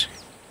on this,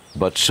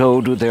 but so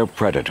do their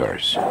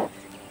predators.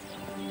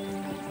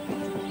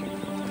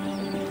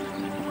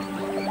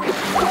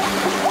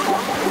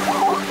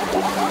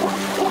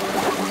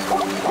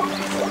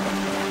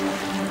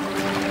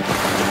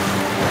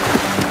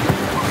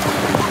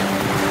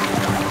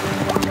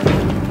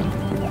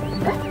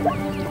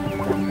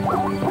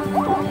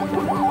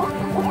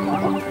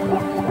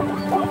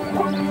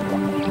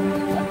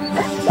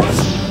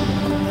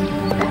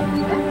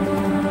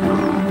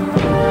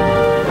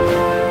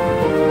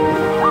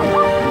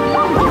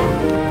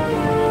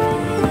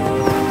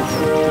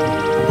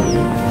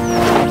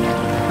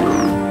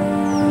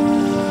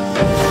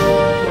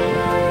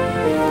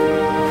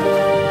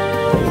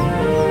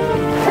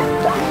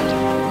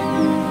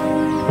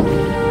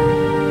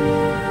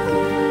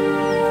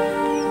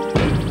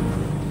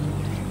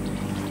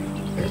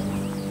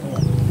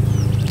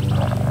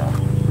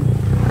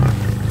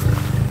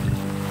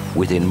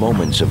 Within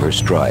moments of her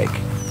strike,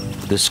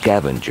 the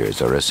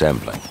scavengers are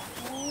assembling.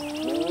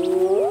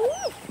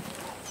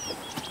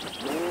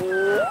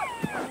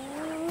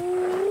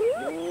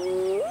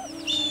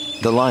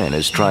 The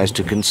lioness tries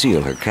to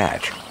conceal her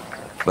catch,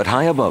 but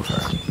high above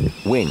her,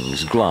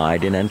 wings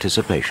glide in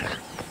anticipation.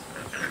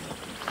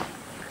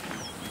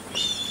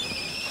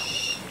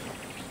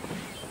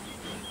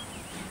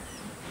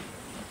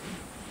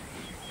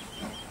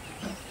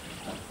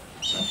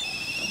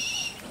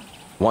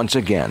 Once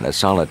again, a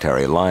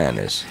solitary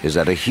lioness is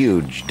at a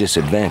huge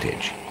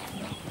disadvantage.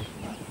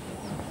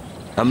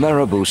 A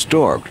marabou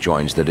stork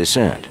joins the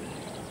descent.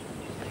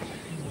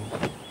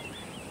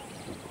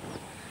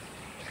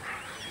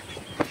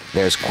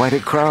 There's quite a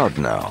crowd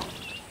now.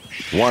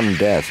 One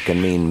death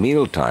can mean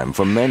mealtime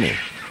for many.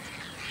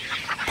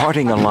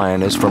 Parting a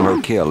lioness from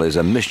her kill is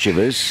a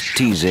mischievous,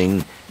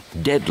 teasing,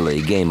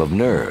 deadly game of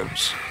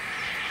nerves.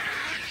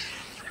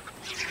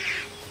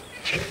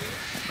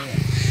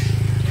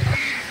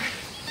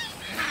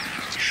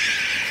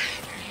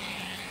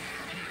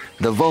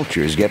 The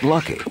vultures get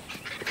lucky.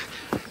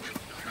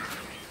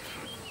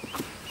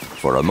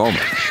 For a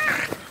moment.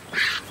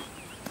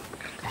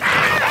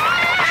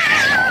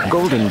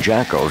 Golden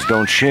jackals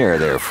don't share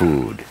their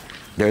food.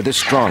 They're the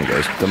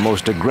strongest, the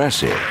most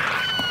aggressive.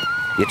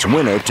 It's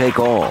winner take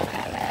all.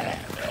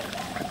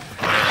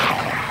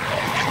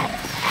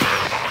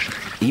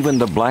 Even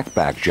the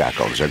black-backed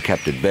jackals are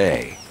kept at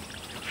bay.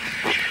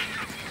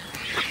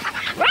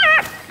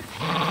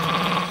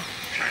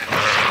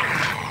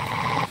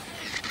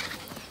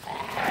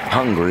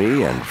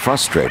 Hungry and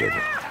frustrated,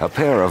 a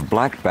pair of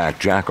black-backed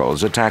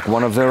jackals attack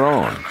one of their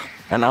own,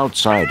 an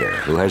outsider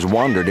who has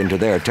wandered into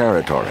their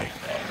territory.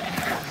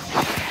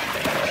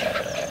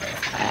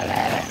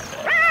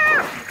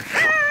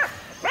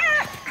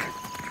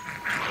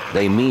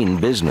 They mean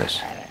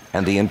business,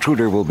 and the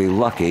intruder will be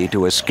lucky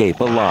to escape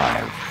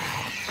alive.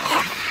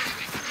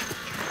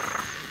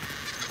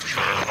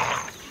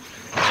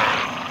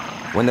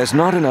 When there's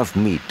not enough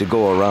meat to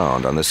go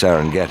around on the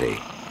Serengeti,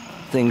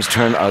 things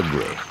turn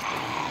ugly,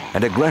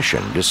 and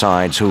aggression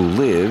decides who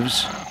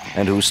lives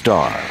and who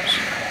starves.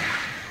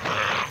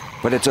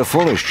 But it's a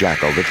foolish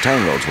jackal that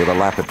tangles with a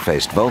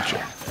lappet-faced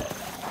vulture.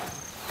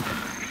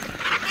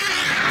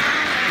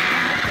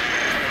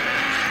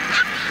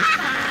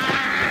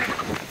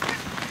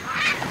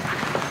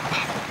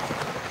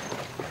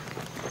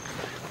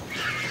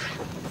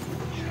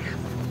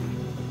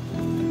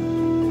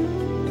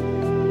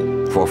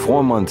 For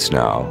 4 months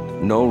now,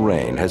 no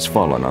rain has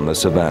fallen on the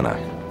savannah.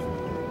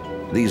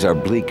 These are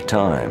bleak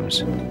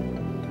times,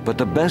 but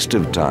the best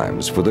of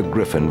times for the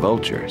griffon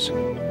vultures.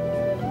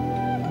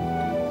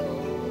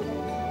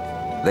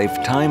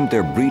 They've timed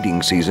their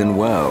breeding season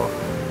well,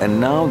 and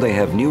now they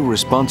have new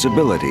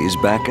responsibilities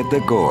back at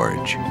the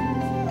gorge.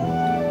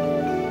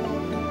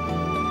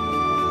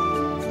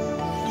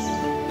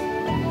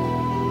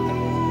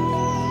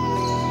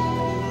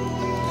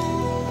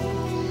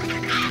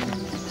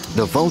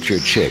 The vulture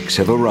chicks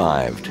have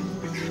arrived.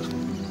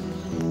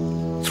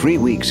 3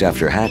 weeks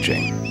after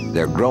hatching,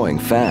 they're growing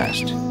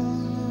fast.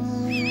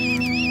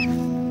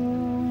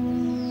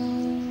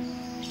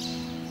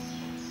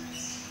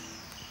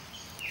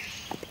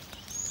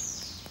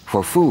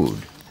 For food,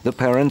 the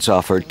parents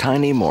offer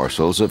tiny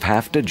morsels of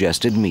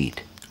half-digested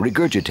meat,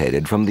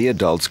 regurgitated from the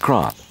adult's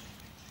crop.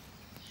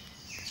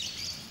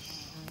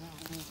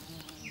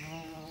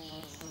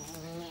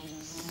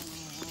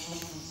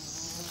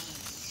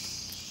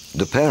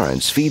 The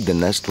parents feed the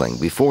nestling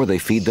before they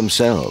feed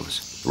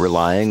themselves,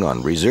 relying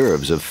on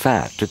reserves of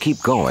fat to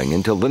keep going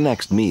until the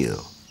next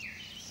meal.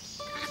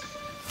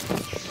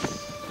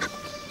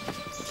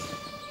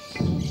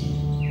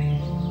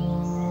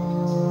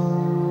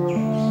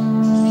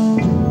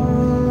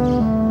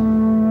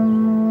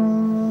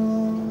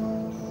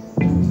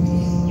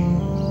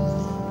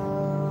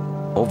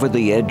 Over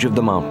the edge of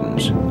the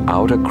mountains,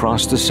 out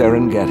across the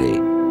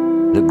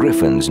Serengeti, the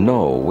griffons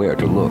know where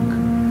to look.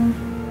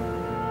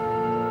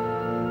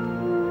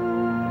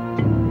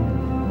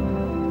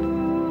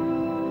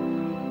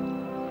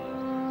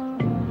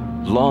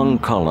 Long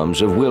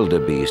columns of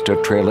wildebeest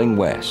are trailing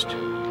west,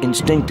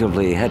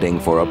 instinctively heading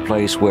for a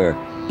place where,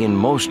 in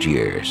most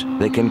years,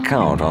 they can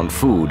count on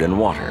food and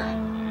water.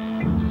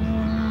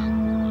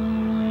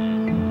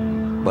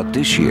 But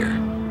this year,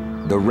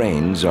 the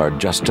rains are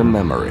just a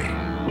memory.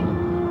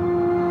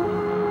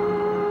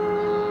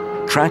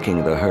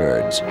 Tracking the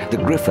herds,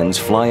 the griffons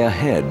fly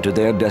ahead to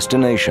their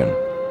destination,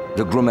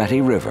 the Grumeti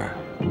River.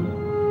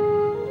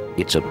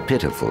 It's a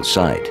pitiful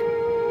sight.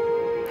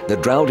 The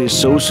drought is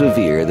so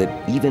severe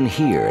that even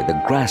here the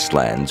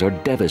grasslands are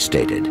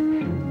devastated.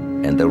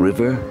 And the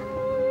river,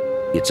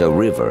 it's a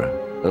river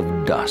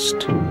of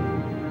dust.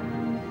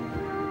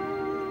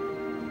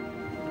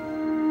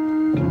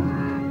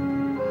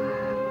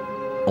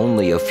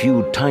 Only a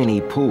few tiny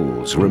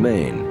pools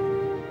remain.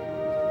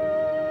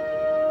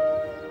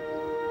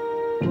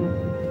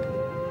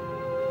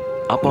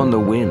 Up on the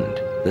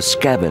wind, the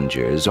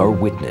scavengers are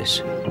witness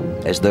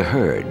as the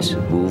herds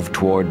move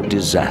toward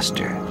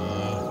disaster.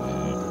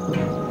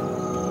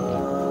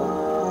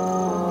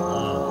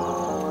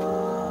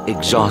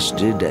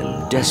 Exhausted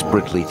and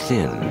desperately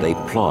thin, they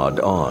plod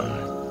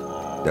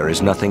on. There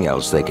is nothing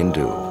else they can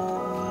do.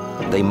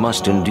 They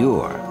must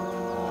endure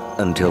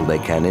until they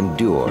can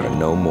endure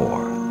no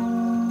more.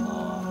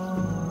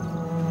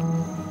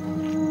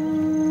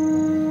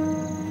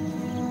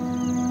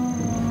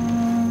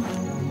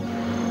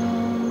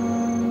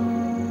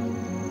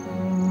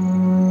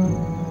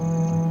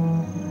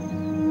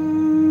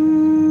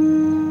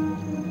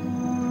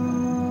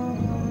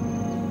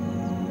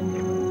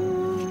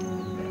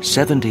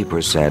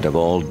 "70% of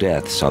all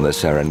deaths on the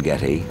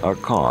Serengeti are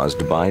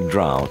caused by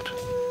drought,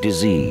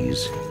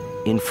 disease,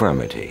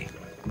 infirmity,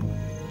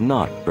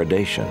 not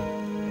predation."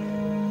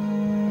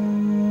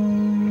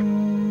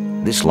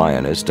 This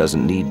lioness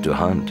doesn't need to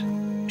hunt.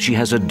 She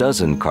has a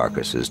dozen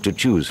carcasses to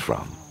choose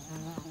from.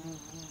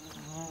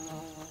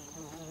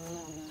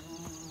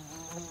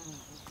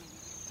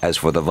 As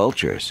for the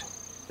vultures,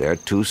 they're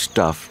too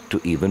stuffed to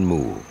even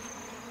move.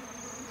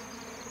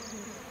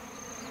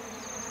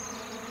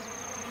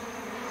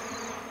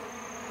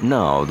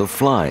 Now the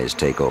flies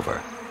take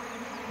over.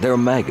 Their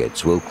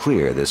maggots will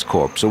clear this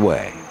corpse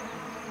away.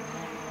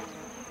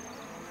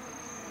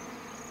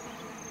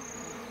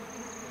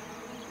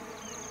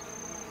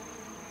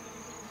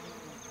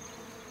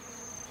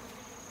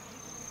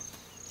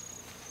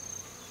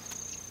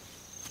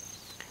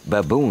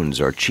 Baboons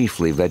are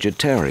chiefly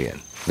vegetarian.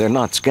 They're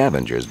not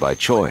scavengers by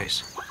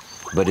choice.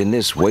 But in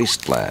this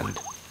wasteland,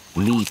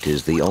 meat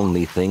is the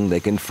only thing they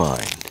can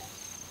find.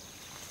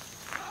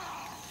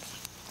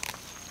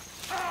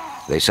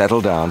 They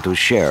settle down to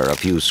share a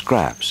few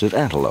scraps of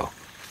antelope.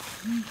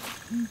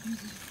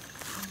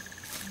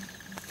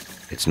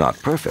 It's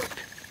not perfect,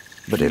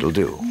 but it'll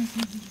do.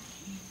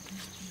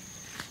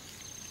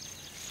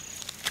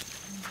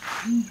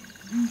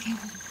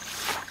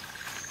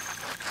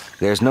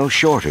 There's no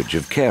shortage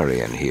of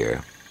carrion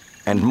here,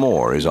 and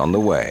more is on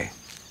the way.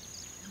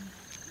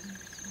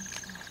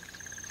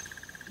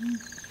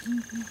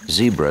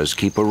 Zebras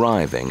keep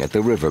arriving at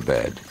the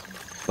riverbed,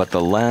 but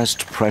the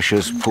last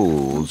precious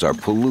pools are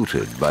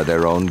polluted by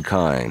their own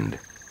kind.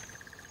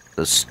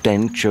 The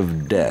stench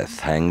of death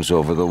hangs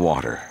over the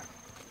water.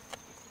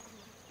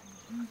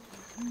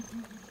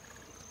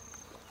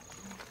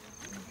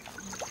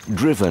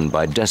 Driven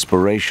by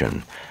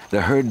desperation,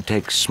 the herd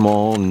takes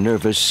small,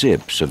 nervous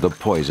sips of the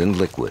poisoned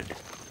liquid.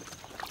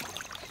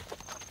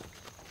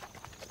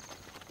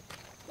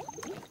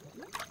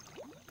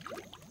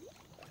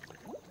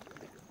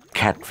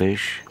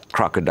 Catfish,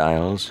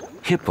 crocodiles,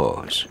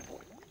 hippos,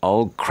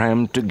 all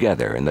crammed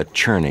together in the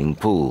churning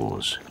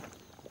pools.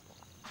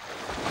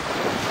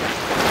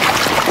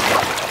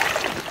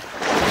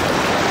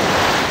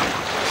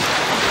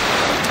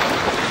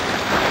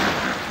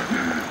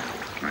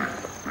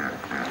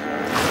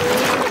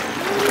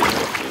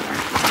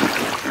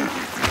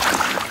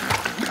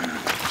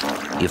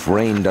 If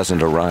rain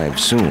doesn't arrive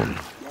soon,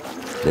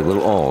 they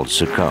will all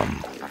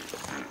succumb.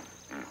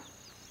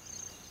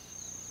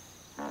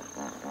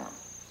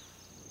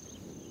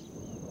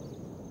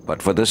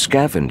 But for the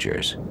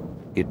scavengers,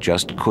 it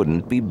just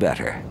couldn't be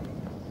better.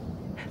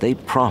 They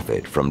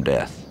profit from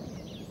death.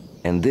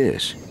 And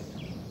this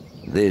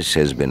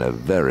has been a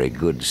very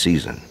good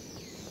season.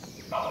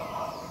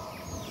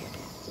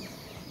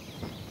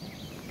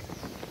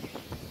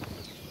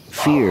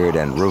 Feared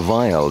and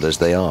reviled as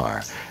they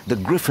are, the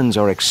griffons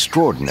are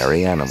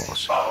extraordinary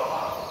animals.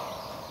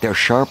 Their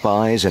sharp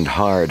eyes and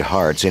hard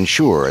hearts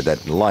ensure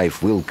that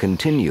life will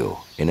continue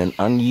in an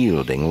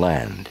unyielding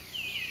land.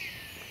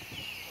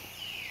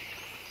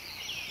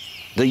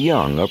 The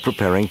young are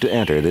preparing to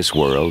enter this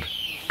world,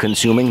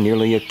 consuming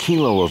nearly 1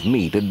 kilo of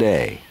meat a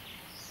day.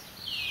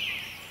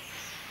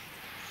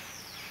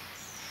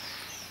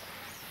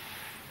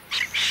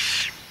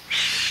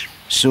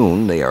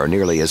 Soon they are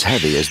nearly as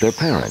heavy as their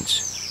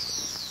parents.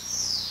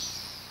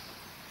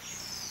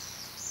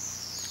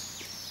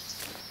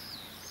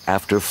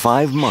 After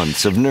 5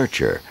 months of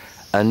nurture,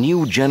 a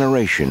new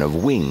generation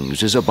of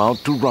wings is about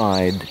to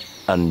ride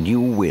a new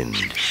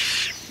wind.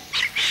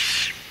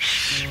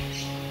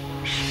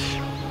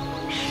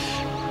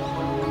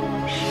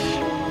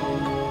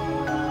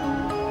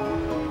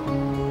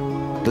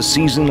 The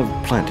season of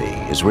plenty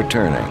is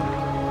returning.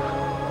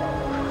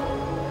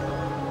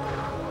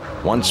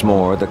 Once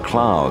more, the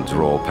clouds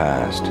roll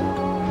past.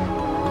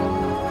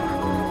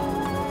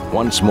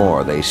 Once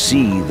more, they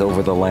seethe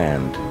over the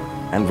land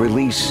and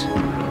release,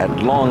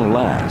 at long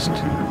last,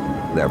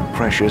 their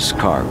precious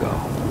cargo.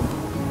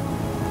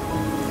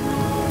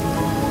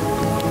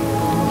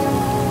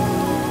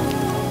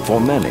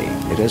 For many,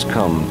 it has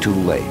come too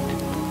late.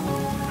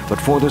 But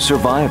for the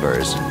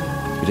survivors,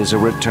 it is a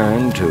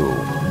return to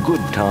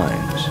good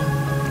times,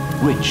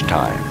 rich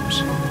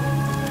times.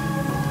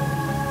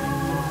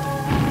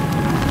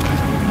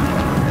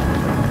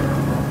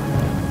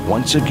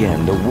 Once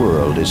again, the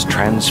world is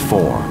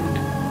transformed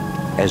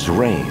as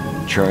rain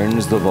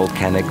churns the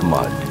volcanic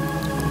mud.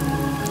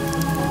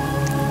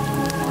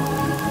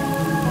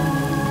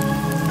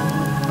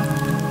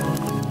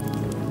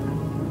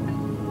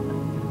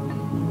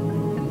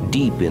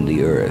 Deep in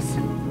the earth,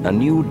 a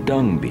new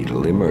dung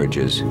beetle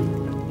emerges.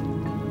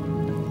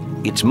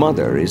 Its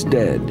mother is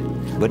dead,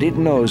 but it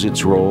knows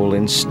its role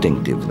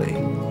instinctively.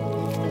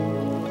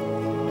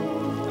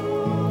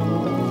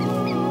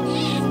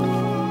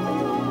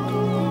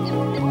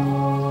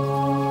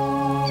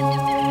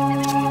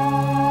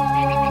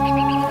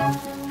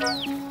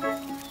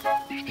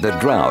 The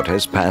drought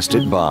has passed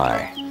it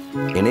by.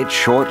 In its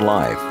short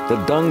life,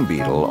 the dung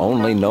beetle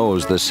only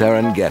knows the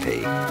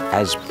Serengeti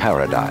as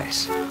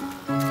paradise.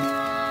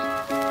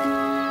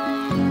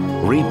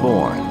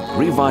 Reborn,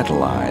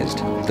 revitalized,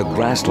 the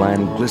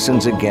grassland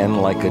glistens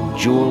again like a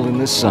jewel in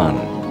the sun.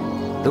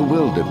 The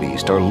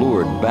wildebeest are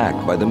lured back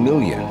by the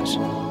millions.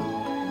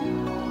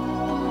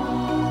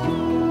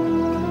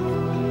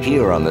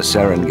 Here on the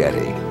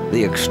Serengeti,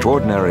 the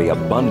extraordinary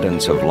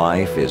abundance of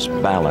life is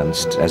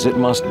balanced, as it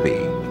must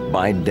be,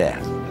 by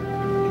death.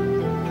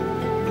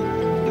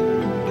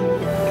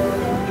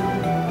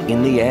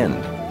 In the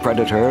end,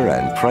 predator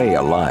and prey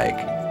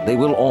alike, they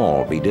will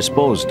all be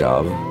disposed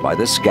of by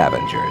the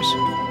scavengers.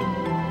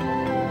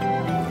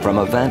 From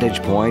a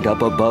vantage point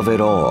up above it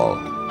all,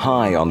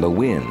 high on the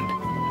wind,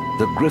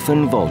 the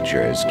griffon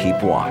vultures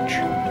keep watch.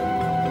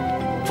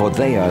 For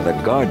they are the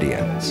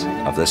guardians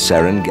of the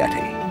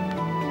Serengeti.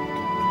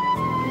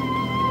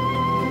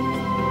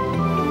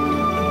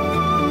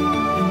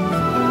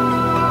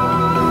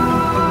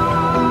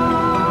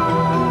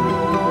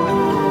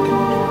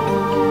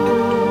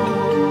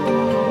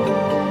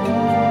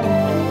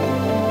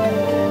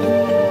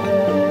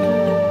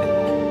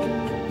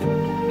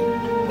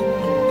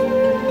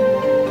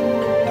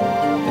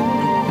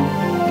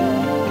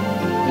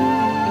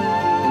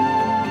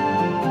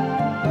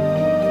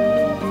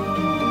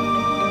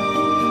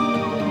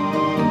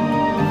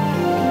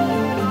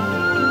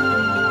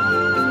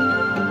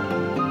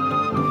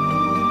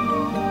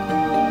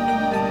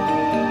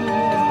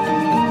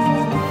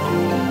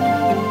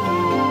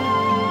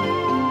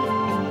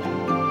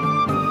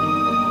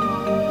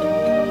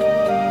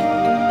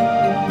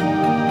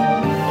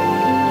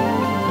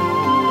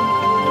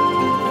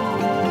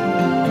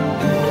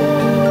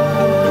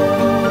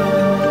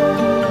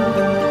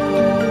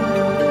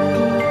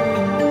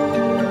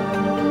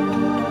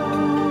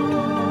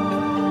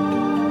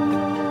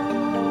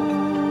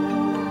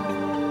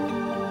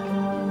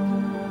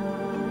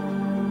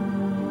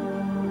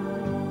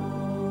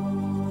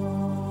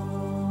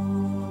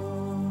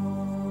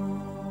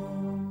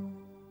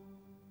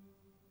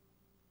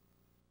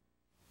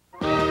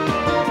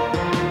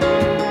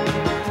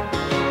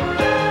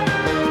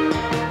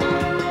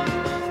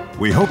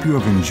 We hope you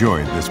have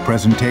enjoyed this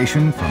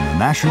presentation from the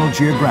National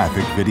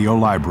Geographic Video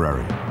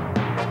Library.